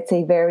think that it's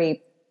a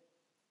very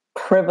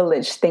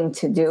privileged thing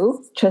to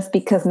do, just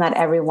because not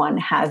everyone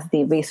has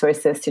the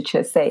resources to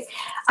just say,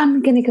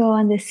 I'm going to go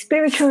on this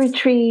spiritual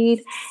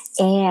retreat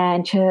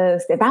and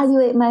just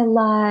evaluate my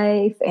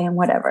life and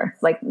whatever.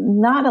 Like,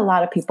 not a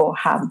lot of people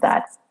have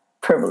that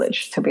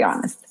privilege, to be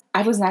honest.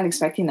 I was not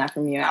expecting that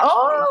from you, actually.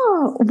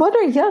 Oh, what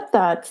are your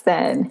thoughts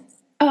then?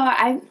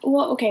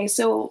 Okay,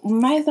 so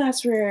my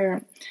thoughts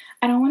were,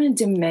 I don't want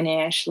to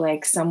diminish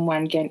like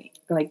someone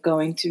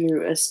going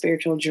through a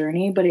spiritual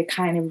journey, but it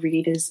kind of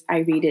I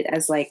read it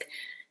as like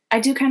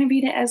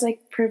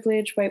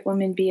privileged white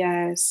woman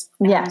BS.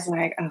 And I was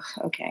like,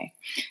 oh, okay.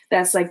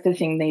 That's like the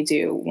thing they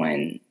do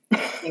when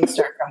things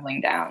start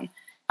crumbling down.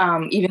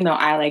 Even though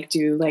I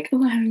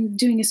I'm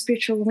doing a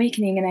spiritual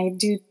awakening and I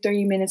do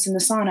 30 minutes in the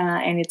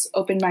sauna and it's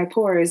opened my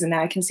pores and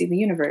now I can see the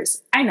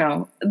universe. I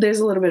know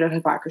there's a little bit of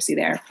hypocrisy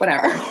there,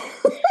 whatever.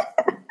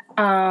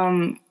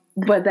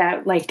 But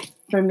that, like,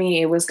 for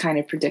me, it was kind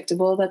of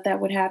predictable that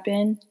would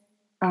happen.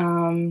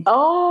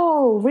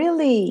 Oh,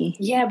 really?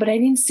 Yeah, but I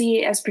didn't see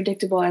it as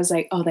predictable as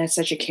like, oh, that's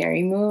such a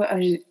Carrie move.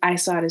 I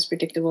saw it as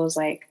predictable as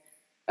like,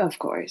 of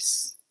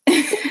course.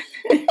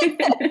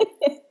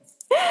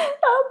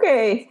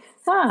 Okay.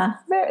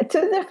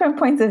 Two different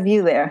points of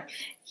view there.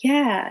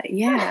 Yeah.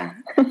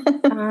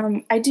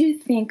 I do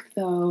think,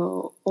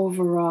 though,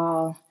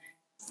 overall,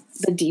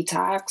 the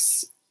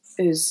detox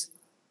is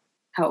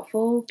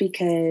helpful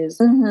because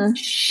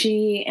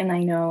she, and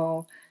I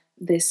know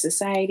this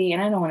society,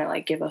 and I don't want to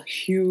like give a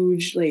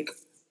huge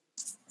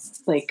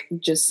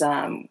just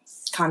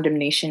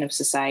condemnation of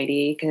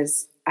society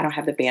because I don't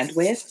have the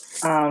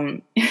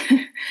bandwidth.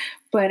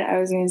 But I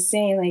was going to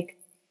say, like,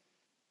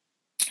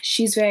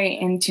 she's very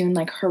in tune.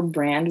 Like, her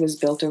brand was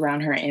built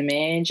around her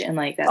image, and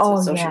like that's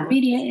what social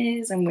media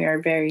is, and we are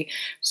a very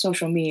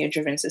social media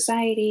driven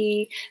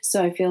society.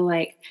 So I feel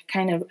like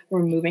kind of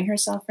removing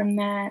herself from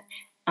that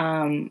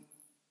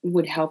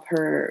would help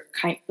her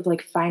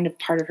find a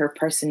part of her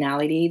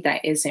personality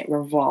that isn't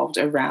revolved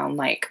around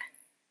like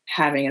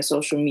having a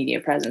social media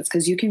presence,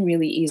 because you can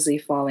really easily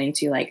fall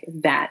into like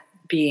that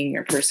being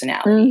your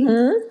personality.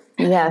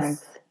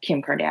 Yes.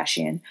 Kim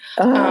Kardashian.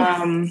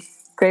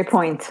 Great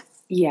point.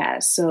 Yeah,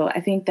 so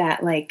I think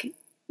that like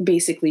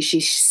basically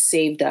she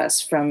saved us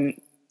from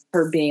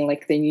her being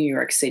like the New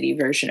York City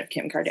version of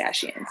Kim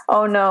Kardashian.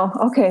 Oh no.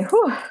 Okay.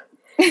 Whew.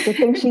 Good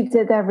thing she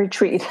did that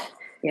retreat.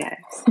 Yes.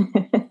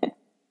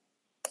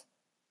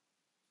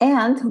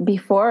 And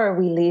before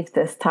we leave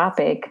this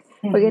topic,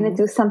 we're going to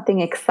do something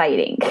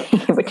exciting,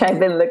 which I've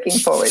been looking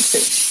forward to.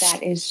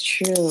 That is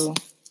true.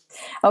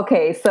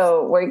 Okay,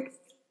 so we're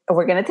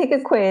going to take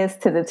a quiz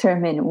to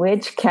determine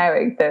which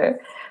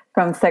character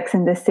from Sex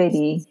and the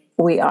City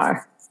we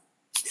are.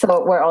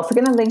 So we're also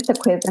going to link the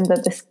quiz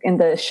in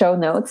the show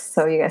notes,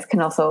 so you guys can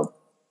also,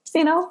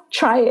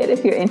 try it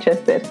if you're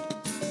interested.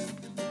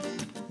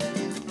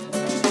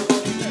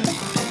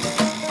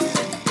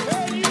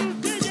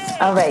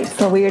 All right,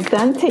 so we are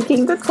done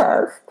taking the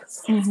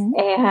test.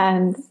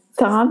 And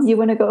Tom, you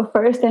want to go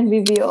first and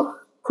reveal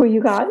who you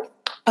got?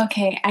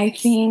 Okay, I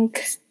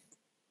think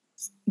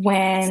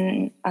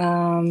when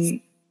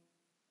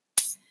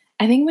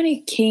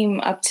it came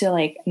up to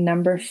like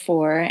number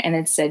 4 and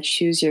it said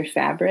choose your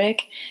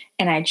fabric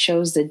and I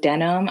chose the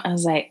denim, I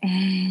was like,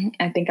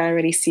 I think I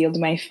already sealed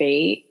my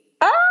fate.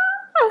 I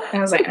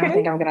was like, I don't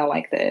think I'm going to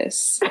like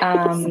this.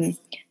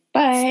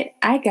 But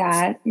I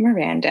got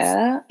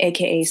Miranda,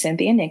 aka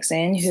Cynthia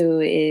Nixon, who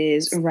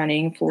is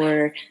running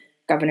for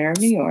governor of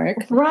New York.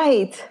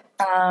 Right.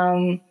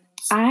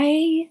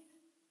 I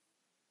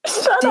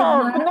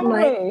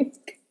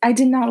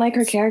did not like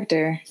her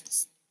character.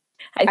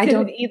 I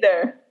don't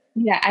either.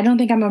 Yeah, I don't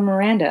think I'm a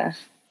Miranda.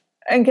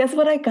 And guess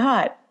what I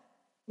got?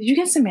 Did you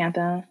get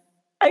Samantha?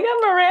 I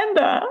got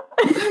Miranda.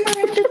 You got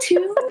Miranda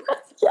too?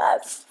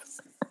 Yes.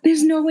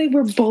 There's no way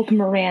we're both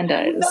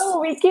Mirandas. No,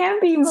 we can't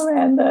be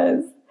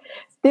Mirandas.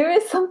 There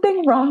is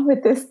something wrong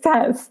with this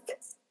test.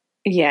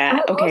 Yeah,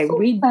 okay.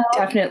 We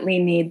definitely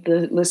need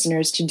the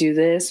listeners to do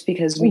this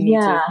because we need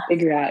to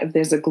figure out if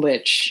there's a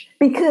glitch.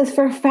 Because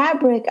for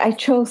fabric, I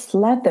chose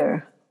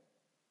leather.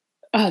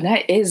 Oh,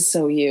 that is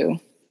so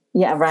you.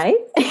 Yeah, right?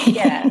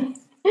 Yeah.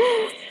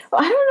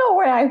 I don't know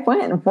where I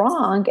went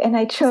wrong, and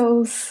I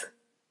chose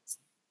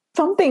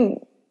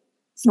something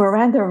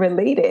Miranda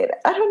related.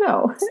 I don't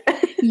know.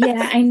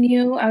 Yeah, I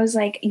knew. I was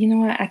like, you know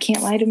what? I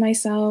can't lie to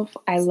myself.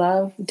 I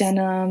love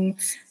denim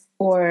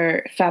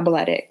or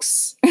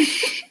Fabletics.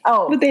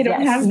 Oh, but they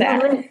don't have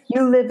that.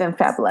 You live in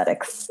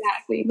Fabletics.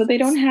 Exactly, but they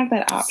don't have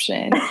that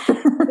option. So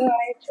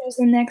I chose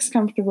the next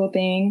comfortable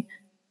thing.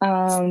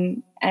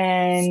 And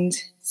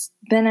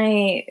then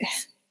I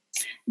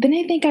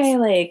think I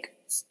like,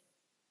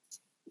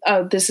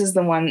 oh, this is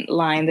the one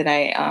line that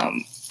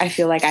I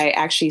feel like I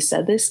actually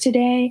said this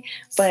today,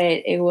 but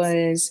it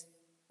was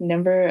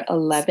number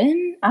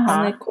 11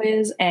 on the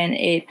quiz. And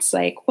it's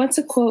like, what's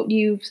a quote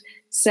you've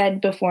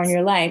said before in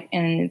your life?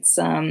 And it's,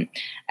 I'm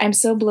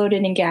so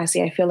bloated and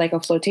gassy, I feel like a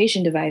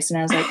flotation device. And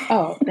I was like,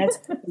 oh, that's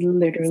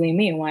literally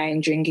me. Why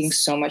I'm drinking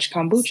so much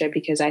kombucha,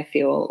 because I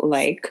feel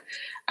like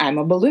I'm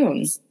a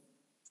balloon.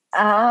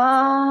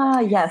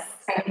 Ah, yes.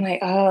 I'm like,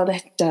 oh,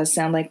 that does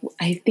sound like,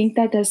 I think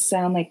that does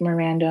sound like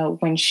Miranda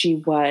when she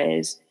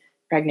was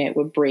pregnant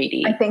with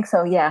Brady. I think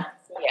so, yeah.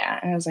 Yeah.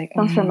 And I was like,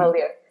 sounds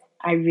familiar.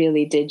 I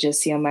really did just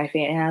seal my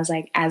fate. And I was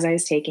like, as I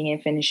was taking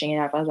it, finishing it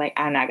up, I was like,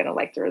 I'm not going to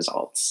like the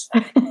results.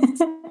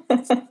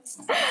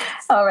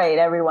 All right,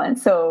 everyone.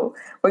 So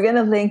we're going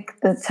to link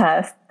the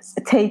test,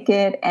 take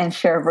it, and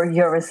share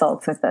your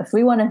results with us.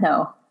 We want to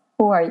know,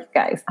 who are you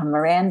guys?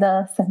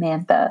 Miranda,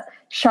 Samantha,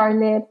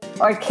 Charlotte,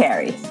 or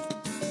Carrie?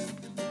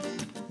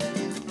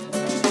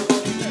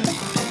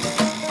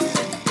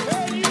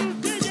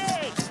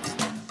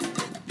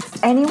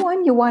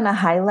 Anyone you want to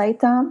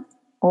highlight them?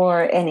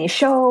 Or any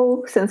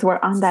show, since we're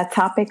on that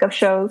topic of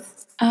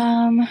shows?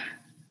 No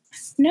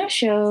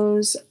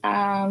shows,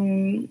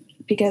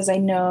 because I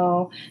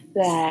know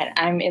that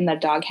I'm in the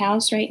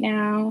doghouse right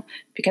now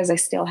because I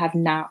still have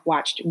not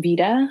watched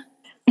Vita.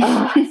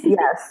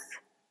 Yes.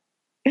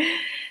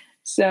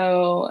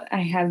 So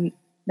I have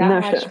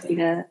not watched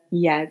Vita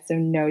yet, so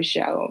no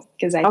show,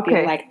 because I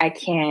feel like I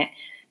can't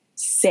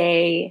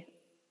say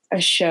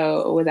a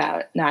show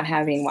without not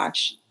having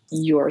watched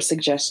your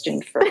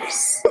suggestion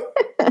first.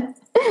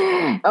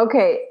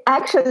 Okay,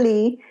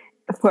 actually,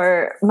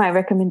 for my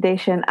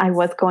recommendation, I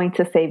was going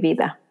to say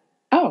Vida.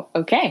 Oh,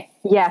 okay.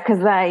 Yeah, because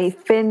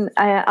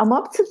I'm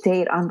up to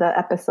date on the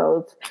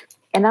episodes,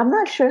 and I'm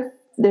not sure if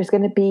there's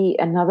going to be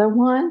another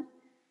one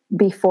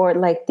before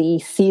like the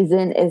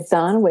season is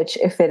done, which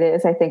if it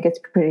is, I think it's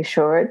pretty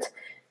short.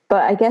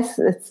 But I guess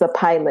it's the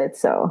pilot,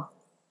 so,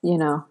 you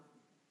know.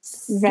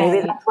 Right.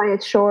 Maybe that's why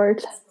it's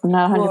short. I'm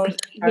not 100%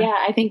 sure. Yeah,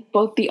 I think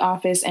both The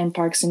Office and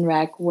Parks and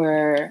Rec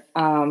were...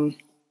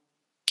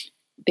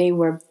 they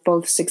were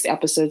both 6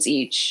 episodes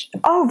each.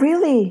 Oh,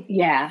 really?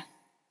 Yeah.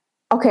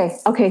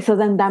 Okay, so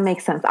then that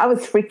makes sense. I was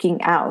freaking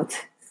out.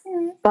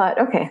 But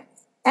okay.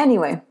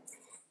 Anyway,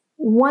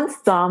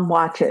 once Dom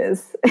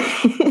watches,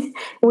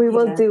 we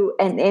will do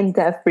an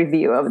in-depth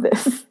review of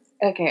this.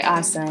 Okay,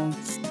 awesome.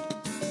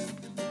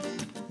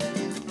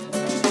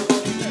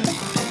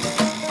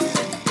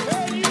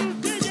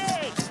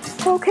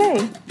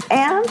 Okay,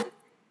 and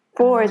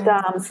for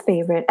Dom's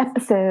favorite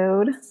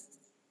episode...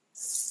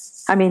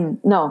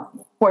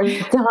 for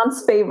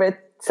Dom's favorite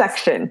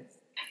section.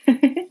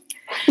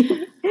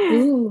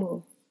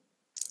 Ooh.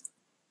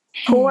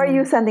 Who are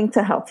you sending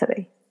to hell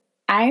today?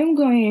 I'm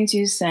going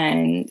to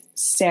send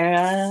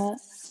Sarah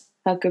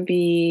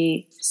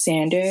Huckabee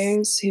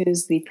Sanders,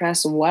 who's the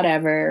press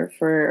whatever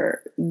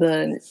for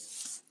the...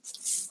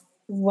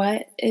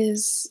 What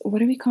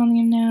are we calling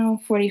him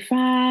now?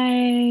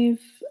 45?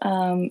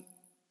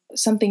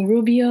 Something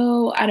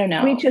Rubio? I don't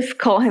know. We just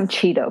call him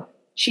Cheeto.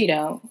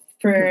 Cheeto.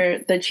 For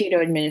the Cheeto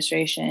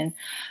administration.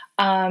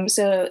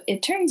 So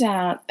it turns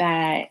out that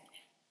I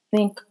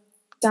think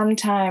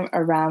sometime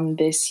around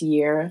this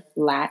season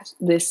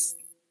last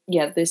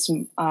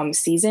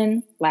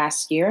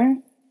year,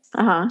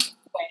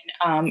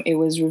 when it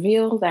was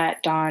revealed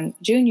that Don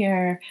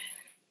Jr.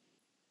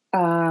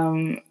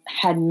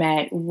 Had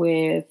met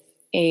with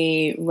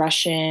a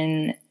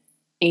Russian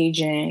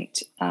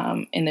agent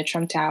in the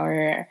Trump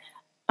Tower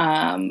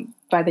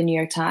by the New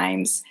York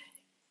Times.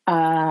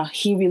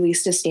 He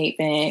released a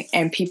statement,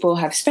 and people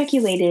have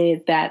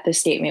speculated that the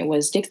statement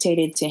was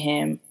dictated to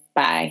him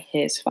by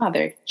his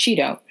father,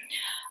 Cheeto.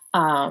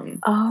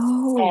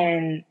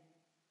 And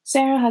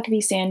Sarah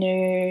Huckabee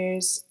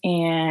Sanders,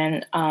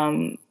 and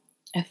I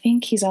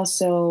think he's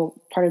also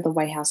part of the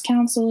White House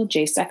Counsel,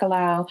 Jay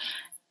Sekulow,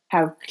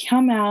 have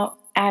come out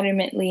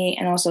adamantly,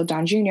 and also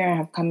Don Jr.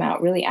 have come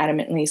out really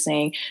adamantly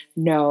saying,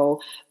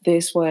 no,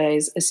 this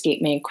was a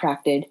statement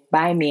crafted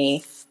by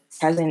me. The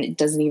president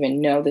doesn't even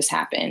know this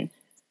happened.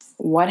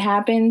 What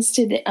happens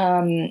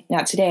to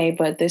not today,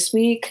 but this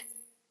week?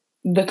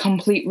 The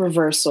complete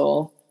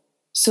reversal.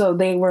 So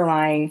they were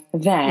lying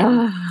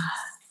then.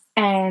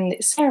 And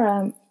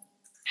Sarah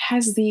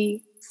has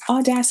the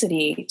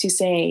audacity to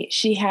say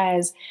she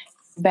has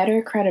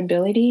better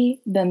credibility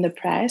than the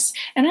press.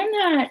 And I'm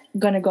not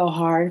going to go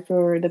hard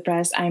for the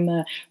press. I'm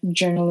a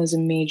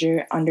journalism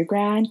major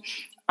undergrad.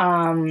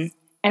 And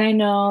I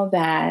know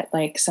that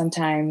like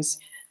sometimes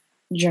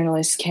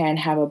journalists can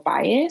have a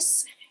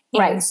bias.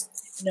 Right.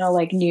 And,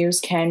 like news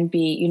can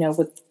be,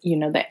 with,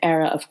 the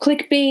era of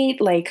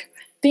clickbait, like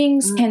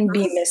things can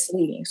be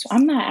misleading. So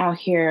I'm not out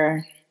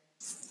here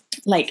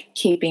like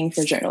caping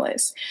for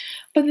journalists.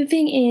 But the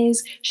thing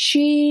is,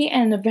 she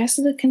and the rest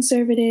of the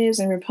conservatives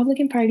and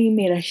Republican Party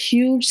made a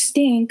huge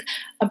stink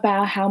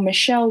about how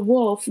Michelle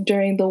Wolf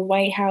during the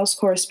White House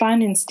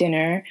Correspondents'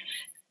 Dinner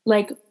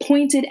like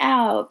pointed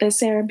out that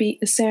Sarah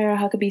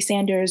Huckabee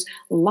Sanders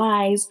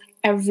lies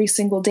every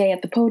single day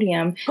at the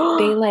podium.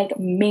 They like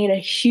made a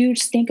huge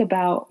stink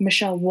about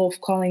Michelle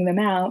Wolf calling them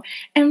out.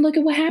 And look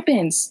at what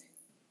happens.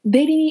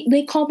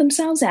 They called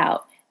themselves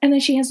out. And then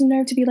she has the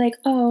nerve to be like,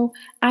 oh,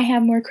 I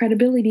have more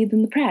credibility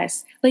than the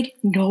press. Like,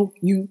 no,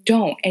 you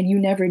don't. And you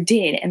never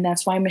did. And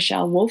that's why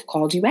Michelle Wolf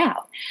called you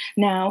out.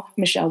 Now,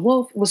 Michelle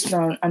Wolf was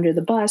thrown under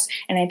the bus.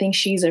 And I think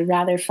she's a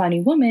rather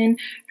funny woman.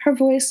 Her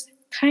voice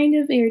kind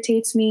of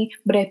irritates me.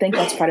 But I think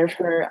that's part of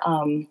her,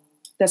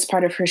 that's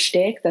part of her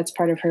shtick. That's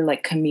part of her,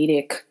 like,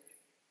 comedic,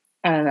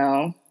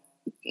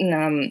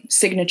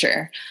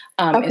 signature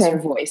is her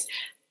voice.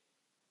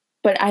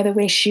 But either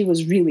way, she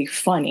was really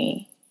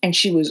funny. And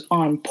she was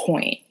on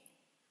point.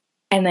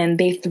 And then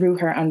they threw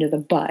her under the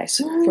bus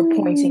for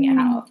pointing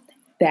out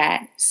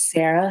that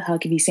Sarah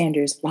Huckabee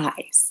Sanders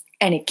lies.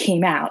 And it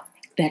came out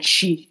that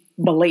she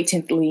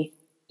blatantly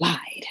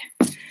lied.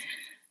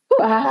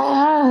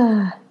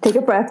 Take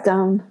a breath,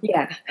 Dom.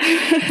 Yeah.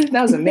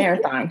 That was a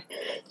marathon.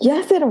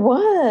 Yes, it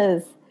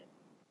was.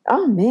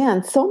 Oh,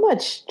 man. So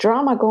much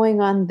drama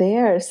going on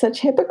there. Such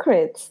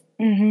hypocrites.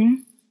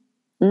 I'm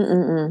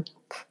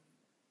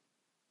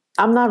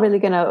not really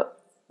going to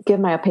give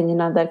my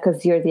opinion on that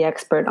because you're the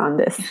expert on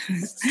this.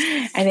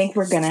 I think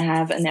we're going to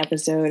have an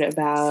episode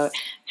about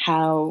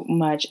how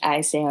much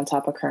I stay on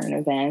top of current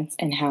events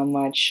and how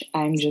much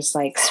I'm just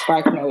like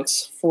spark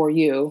notes for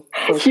you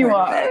for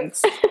current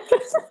events.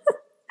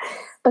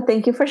 But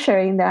thank you for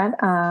sharing that.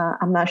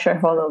 I'm not sure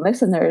if all the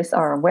listeners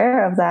are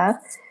aware of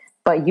that,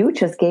 but you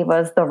just gave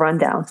us the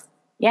rundown.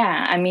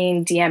 Yeah, I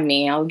mean, DM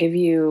me. I'll give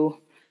you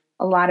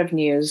a lot of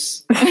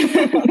news.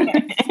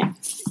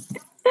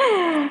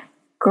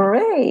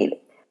 Great.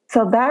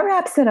 So that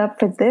wraps it up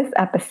for this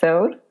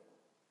episode.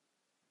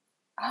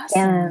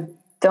 Awesome. And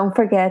don't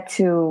forget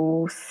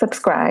to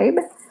subscribe.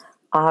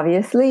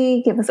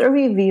 Obviously, give us a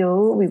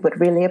review. We would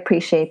really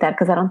appreciate that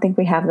because I don't think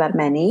we have that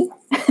many.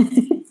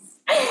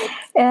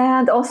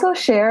 And also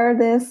share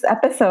this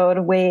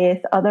episode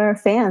with other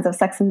fans of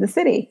Sex and the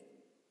City.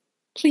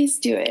 Please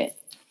do it.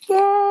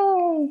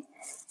 Yay!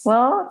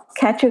 Well,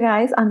 catch you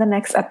guys on the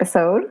next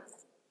episode.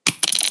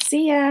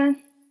 See ya.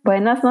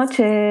 Buenas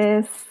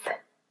noches.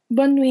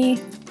 Bonne nuit.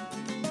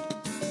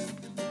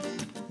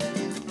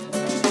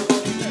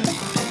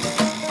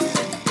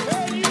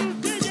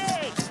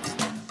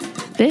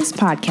 This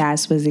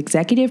podcast was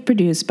executive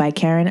produced by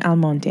Karen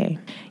Almonte.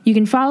 You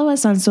can follow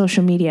us on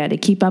social media to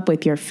keep up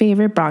with your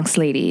favorite Bronx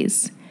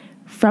ladies.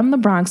 From the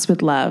Bronx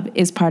with Love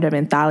is part of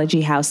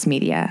Anthology House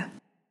Media.